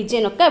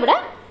റിലീജിയൻ ഒക്കെ ഇവിടെ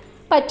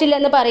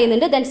പറ്റില്ലെന്ന്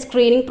പറയുന്നുണ്ട്. Then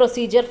screening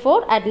procedure for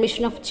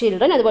admission of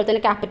children, അതുപോലെ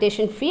തന്നെ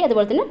ക്യാപിറ്റേഷൻ ഫീ,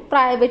 അതുപോലെ തന്നെ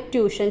private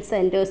tuition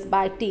centres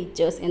by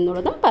teachers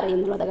എന്നുള്ളതും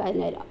പറയുന്നുള്ളത്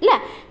കാര്യമായിരുന്നു അല്ലേ.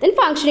 Then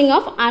functioning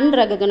of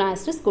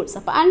unrecognised schools,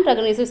 അപ്പോൾ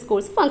അൺറെക്കഗ്നൈസ്ഡ്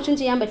സ്കൂൾസ് ഫംഗ്ഷൻ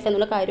ചെയ്യാൻ പറ്റില്ല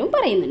എന്നുള്ള കാര്യവും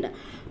പറയുന്നുണ്ട്.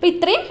 അപ്പോൾ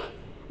ഇത്രയും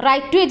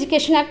right to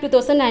education act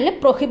 2009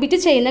 prohibit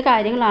ചെയ്യുന്ന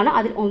കാര്യങ്ങളാണ്.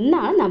 അതിൽ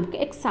ഒന്നാണ് നമുക്ക്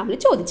എക്സാമിൽ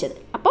ചോദിച്ചത്.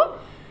 അപ്പോൾ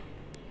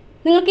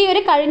നിങ്ങൾക്ക്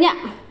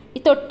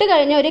ഈ തൊട്ട്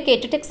കഴിഞ്ഞ ഒരു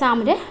KTET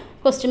എക്സാമിൻ്റെ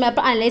ക്വസ്റ്റ്യൻ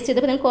പേപ്പർ അനലൈസ്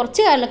ചെയ്തപ്പോൾ നിങ്ങൾക്ക്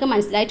കുറച്ച് കാര്യങ്ങളൊക്കെ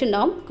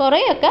മനസ്സിലായിട്ടുണ്ടാവും.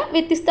 കുറേയൊക്കെ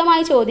വ്യത്യസ്തമായ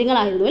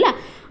ചോദ്യങ്ങളായിരുന്നു അല്ലേ.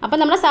 അപ്പോൾ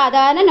നമ്മൾ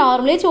സാധാരണ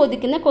നോർമലി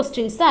ചോദിക്കുന്ന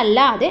ക്വസ്റ്റ്യൻസ്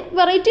അല്ലാതെ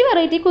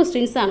വെറൈറ്റി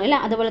ക്വസ്റ്റ്യൻസ് ആണ് അല്ലേ.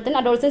 അതുപോലെ തന്നെ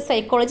അഡോൾസൻസ്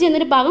സൈക്കോളജി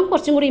എന്നൊരു ഭാഗം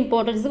കുറച്ചും കൂടി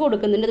ഇമ്പോർട്ടൻസ്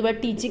കൊടുക്കുന്നുണ്ട്. അതുപോലെ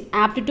ടീച്ചിങ്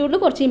ആപ്റ്റിറ്റ്യൂഡിൽ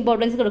കുറച്ച്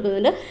ഇമ്പോർട്ടൻസ്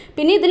കൊടുക്കുന്നുണ്ട്.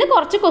 പിന്നെ ഇതിൽ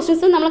കുറച്ച്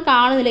ക്വസ്റ്റ്യൻസ് നമ്മൾ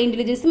കാണുന്നില്ല,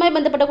 ഇൻ്റലിജൻസുമായി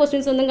ബന്ധപ്പെട്ട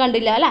ക്വസ്റ്റ്യൻസ് ഒന്നും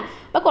കണ്ടില്ല അല്ലേ.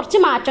 അപ്പോൾ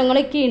കുറച്ച്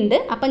മാറ്റങ്ങളൊക്കെ ഉണ്ട്.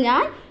 അപ്പോൾ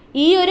ഞാൻ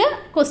ഈ ഒരു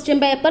ക്വസ്റ്റ്യൻ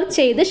പേപ്പർ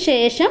ചെയ്ത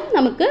ശേഷം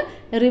നമുക്ക്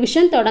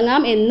റിവിഷൻ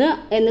തുടങ്ങാം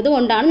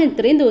എന്നതുകൊണ്ടാണ് ഞാൻ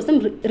ഇത്രയും ദിവസം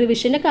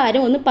റിവിഷൻ്റെ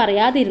കാര്യം ഒന്നും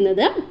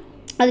പറയാതിരുന്നത്,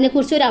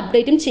 അതിനെക്കുറിച്ച് ഒരു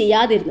അപ്ഡേറ്റും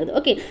ചെയ്യാതിരുന്നത്.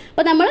 ഓക്കെ,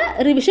 അപ്പോൾ നമ്മൾ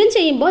റിവിഷൻ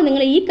ചെയ്യുമ്പോൾ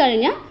നിങ്ങൾ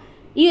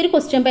ഈ ഒരു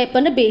ക്വസ്റ്റ്യൻ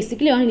പേപ്പറിൻ്റെ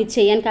ബേസിക്കലാണ് ഇനി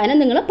ചെയ്യാൻ. കാരണം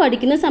നിങ്ങൾ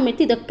പഠിക്കുന്ന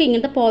സമയത്ത് ഇതൊക്കെ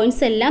ഇങ്ങനത്തെ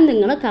പോയിന്റ്സ് എല്ലാം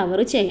നിങ്ങൾ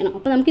കവർ ചെയ്യണം.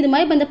 അപ്പോൾ നമുക്ക്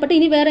ഇതുമായി ബന്ധപ്പെട്ട്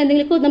ഇനി വേറെ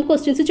എന്തെങ്കിലും നമുക്ക്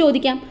ക്വസ്റ്റ്യൻസ്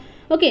ചോദിക്കാം.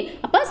 ഓക്കെ,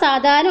 അപ്പോൾ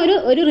സാധാരണ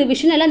ഒരു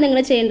റിവിഷനല്ല നിങ്ങൾ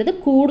ചെയ്യേണ്ടത്,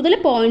 കൂടുതൽ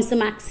പോയിന്റ്സ്,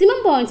 മാക്സിമം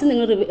പോയിന്റ്സ്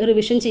നിങ്ങൾ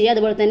റിവിഷൻ ചെയ്യുക.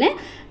 അതുപോലെ തന്നെ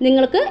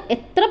നിങ്ങൾക്ക്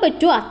എത്ര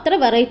പറ്റുമോ അത്ര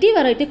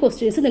വെറൈറ്റി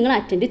ക്വസ്റ്റ്യൻസ് നിങ്ങൾ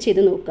അറ്റൻഡ് ചെയ്ത്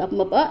നോക്കുക.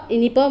 അപ്പോൾ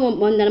ഇനിയിപ്പോൾ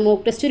എന്താണ്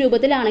മോക്ക് ടെസ്റ്റ്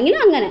രൂപത്തിലാണെങ്കിൽ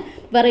അങ്ങനെ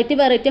വെറൈറ്റി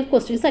ഓഫ്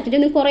ക്വസ്റ്റ്യൻസ് അറ്റൻഡ്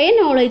ചെയ്ത് നിങ്ങൾക്ക് കുറേ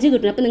നോളേജ്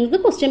കിട്ടും. അപ്പോൾ നിങ്ങൾക്ക്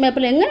ക്വസ്റ്റ്യൻ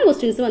പേപ്പറിൽ എങ്ങനെ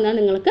ക്വസ്റ്റ്യൻസ് വന്നാൽ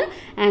നിങ്ങൾക്ക്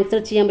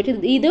ആൻസർ ചെയ്യാൻ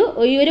പറ്റും.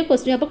 ഈ ഒരു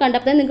ക്വസ്റ്റ്യൻ പേപ്പർ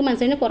കണ്ടപ്പോൾ നിങ്ങൾക്ക്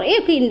മനസ്സിലായി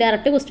കുറേയൊക്കെ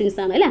ഇൻഡയറക്റ്റ് ക്വസ്റ്റ്യൻസ്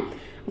ആണ് അല്ലേ.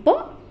 അപ്പോൾ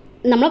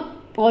നമ്മൾ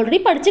ഓൾറെഡി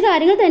പഠിച്ച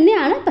കാര്യങ്ങൾ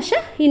തന്നെയാണ്, പക്ഷേ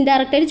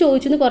ഇൻഡയറക്റ്റായിട്ട്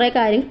ചോദിച്ചിരുന്ന കുറേ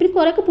കാര്യങ്ങൾ, പിന്നെ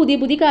കുറേയൊക്കെ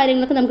പുതിയ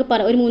കാര്യങ്ങളൊക്കെ നമുക്ക്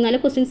പറയാം. ഒരു 3-4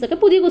 ക്വസ്റ്റ്യൻസ് ഒക്കെ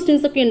പുതിയ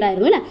ക്വസ്റ്റ്യൻസ് ഒക്കെ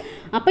ഉണ്ടായിരുന്നു അല്ലേ.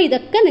 അപ്പോൾ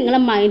ഇതൊക്കെ നിങ്ങളെ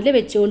മൈൻഡിൽ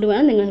വെച്ചുകൊണ്ട്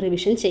വേണം നിങ്ങൾ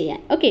റിവിഷൻ ചെയ്യാൻ.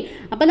 ഓക്കെ,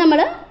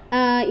 അപ്പോൾ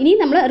ഇനി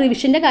നമ്മൾ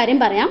റിവിഷൻ്റെ കാര്യം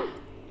പറയാം.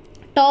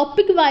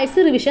 ടോപ്പിക്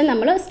വൈസ് റിവിഷൻ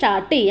നമ്മൾ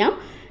സ്റ്റാർട്ട് ചെയ്യാം.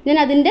 ഞാൻ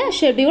അതിൻ്റെ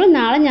ഷെഡ്യൂൾ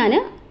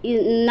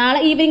നാളെ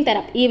ഈവനിങ്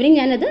തരാം. ഈവനിങ്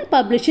ഞാനത്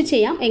പബ്ലിഷ്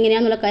ചെയ്യാം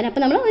എങ്ങനെയാണെന്നുള്ള കാര്യം.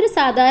 അപ്പോൾ നമ്മൾ ഒരു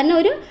സാധാരണ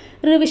ഒരു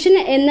റിവിഷൻ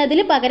എന്നതിൽ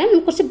പകരം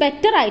കുറച്ച്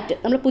ബെറ്റർ ആയിട്ട്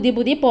നമ്മൾ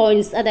പുതിയ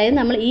പോയിന്റ്സ്, അതായത്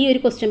നമ്മൾ ഈ ഒരു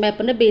ക്വസ്റ്റ്യൻ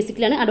പേപ്പറിൻ്റെ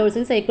ബേസിക്കലാണ്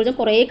അഡോൾസൻസ് സൈക്കോളജി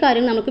കുറേ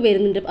കാര്യങ്ങൾ നമുക്ക്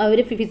വരുന്നുണ്ട്.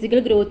 അവർ ഫിസിക്കൽ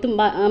ഗ്രോത്തും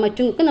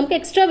മറ്റും ഒക്കെ നമുക്ക്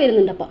എക്സ്ട്രാ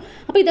വരുന്നുണ്ട്.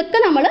 അപ്പോൾ ഇതൊക്കെ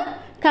നമ്മൾ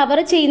കവർ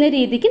ചെയ്യുന്ന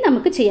രീതിക്ക്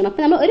നമുക്ക് ചെയ്യാം.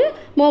 അപ്പോൾ നമ്മൾ ഒരു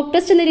മോക്ക്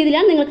ടെസ്റ്റ് എന്ന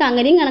രീതിയിലാണ് നിങ്ങൾക്ക്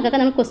അങ്ങനെയും കണക്കൊക്കെ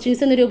നമ്മൾ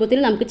ക്വസ്റ്റ്യൻസ് എന്ന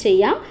രൂപത്തിൽ നമുക്ക്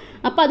ചെയ്യാം.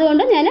 അപ്പോൾ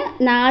അതുകൊണ്ട് ഞാൻ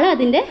നാളെ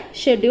അതിൻ്റെ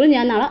ഷെഡ്യൂൾ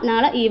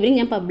നാളെ ഈവനിങ്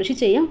ഞാൻ പബ്ലിഷ്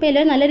ചെയ്യാം. അപ്പോൾ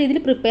എല്ലാവരും നല്ല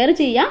രീതിയിൽ പ്രിപ്പയർ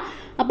ചെയ്യുക.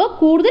 അപ്പോൾ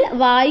കൂടുതൽ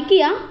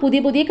വായിക്കുക,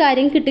 പുതിയ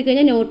കാര്യങ്ങൾ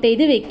കിട്ടിക്കഴിഞ്ഞാൽ നോട്ട്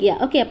ചെയ്ത് വെക്കുക.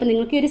 ഓക്കെ, അപ്പോൾ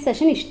നിങ്ങൾക്ക് ഈ ഒരു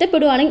സെഷൻ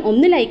ഇഷ്ടപ്പെടുവാണെങ്കിൽ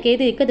ഒന്ന് ലൈക്ക്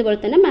ചെയ്ത് വെക്കുക, അതുപോലെ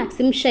തന്നെ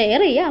മാക്സിമം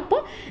ഷെയർ ചെയ്യുക. അപ്പോൾ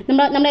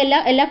നമ്മുടെ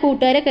എല്ലാ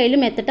കൂട്ടുകാരുടെ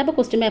കയ്യിലും എത്തട്ടെ. അപ്പോൾ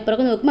ക്വസ്റ്റ്യൻ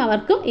പേപ്പറൊക്കെ നോക്കുമ്പോൾ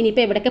അവർക്കും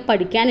ഇനിയിപ്പോൾ എവിടെയൊക്കെ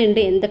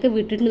പഠിക്കാനുണ്ട്, എന്തൊക്കെ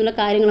വിട്ടിട്ടുള്ള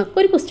കാര്യങ്ങളൊക്കെ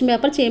ഒരു ക്വസ്റ്റ്യൻ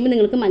പേപ്പർ ചെയ്യുമ്പോൾ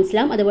നിങ്ങൾക്ക്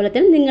മനസ്സിലാവും. അതുപോലെ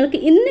തന്നെ നിങ്ങൾക്ക്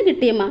ഇന്ന്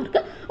കിട്ടിയ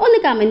മാർക്ക് ഒന്ന്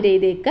കമൻറ്റ്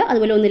ചെയ്തേക്കുക,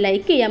 അതുപോലെ ഒന്ന്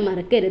ലൈക്ക് ചെയ്യാൻ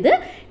മറക്കരുത്.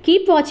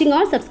 Keep watching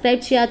all.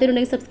 സബ്സ്ക്രൈബ്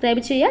ചെയ്യാത്തവരുണ്ടെങ്കിൽ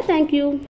സബ്സ്ക്രൈബ് ചെയ്യുക. Thank you.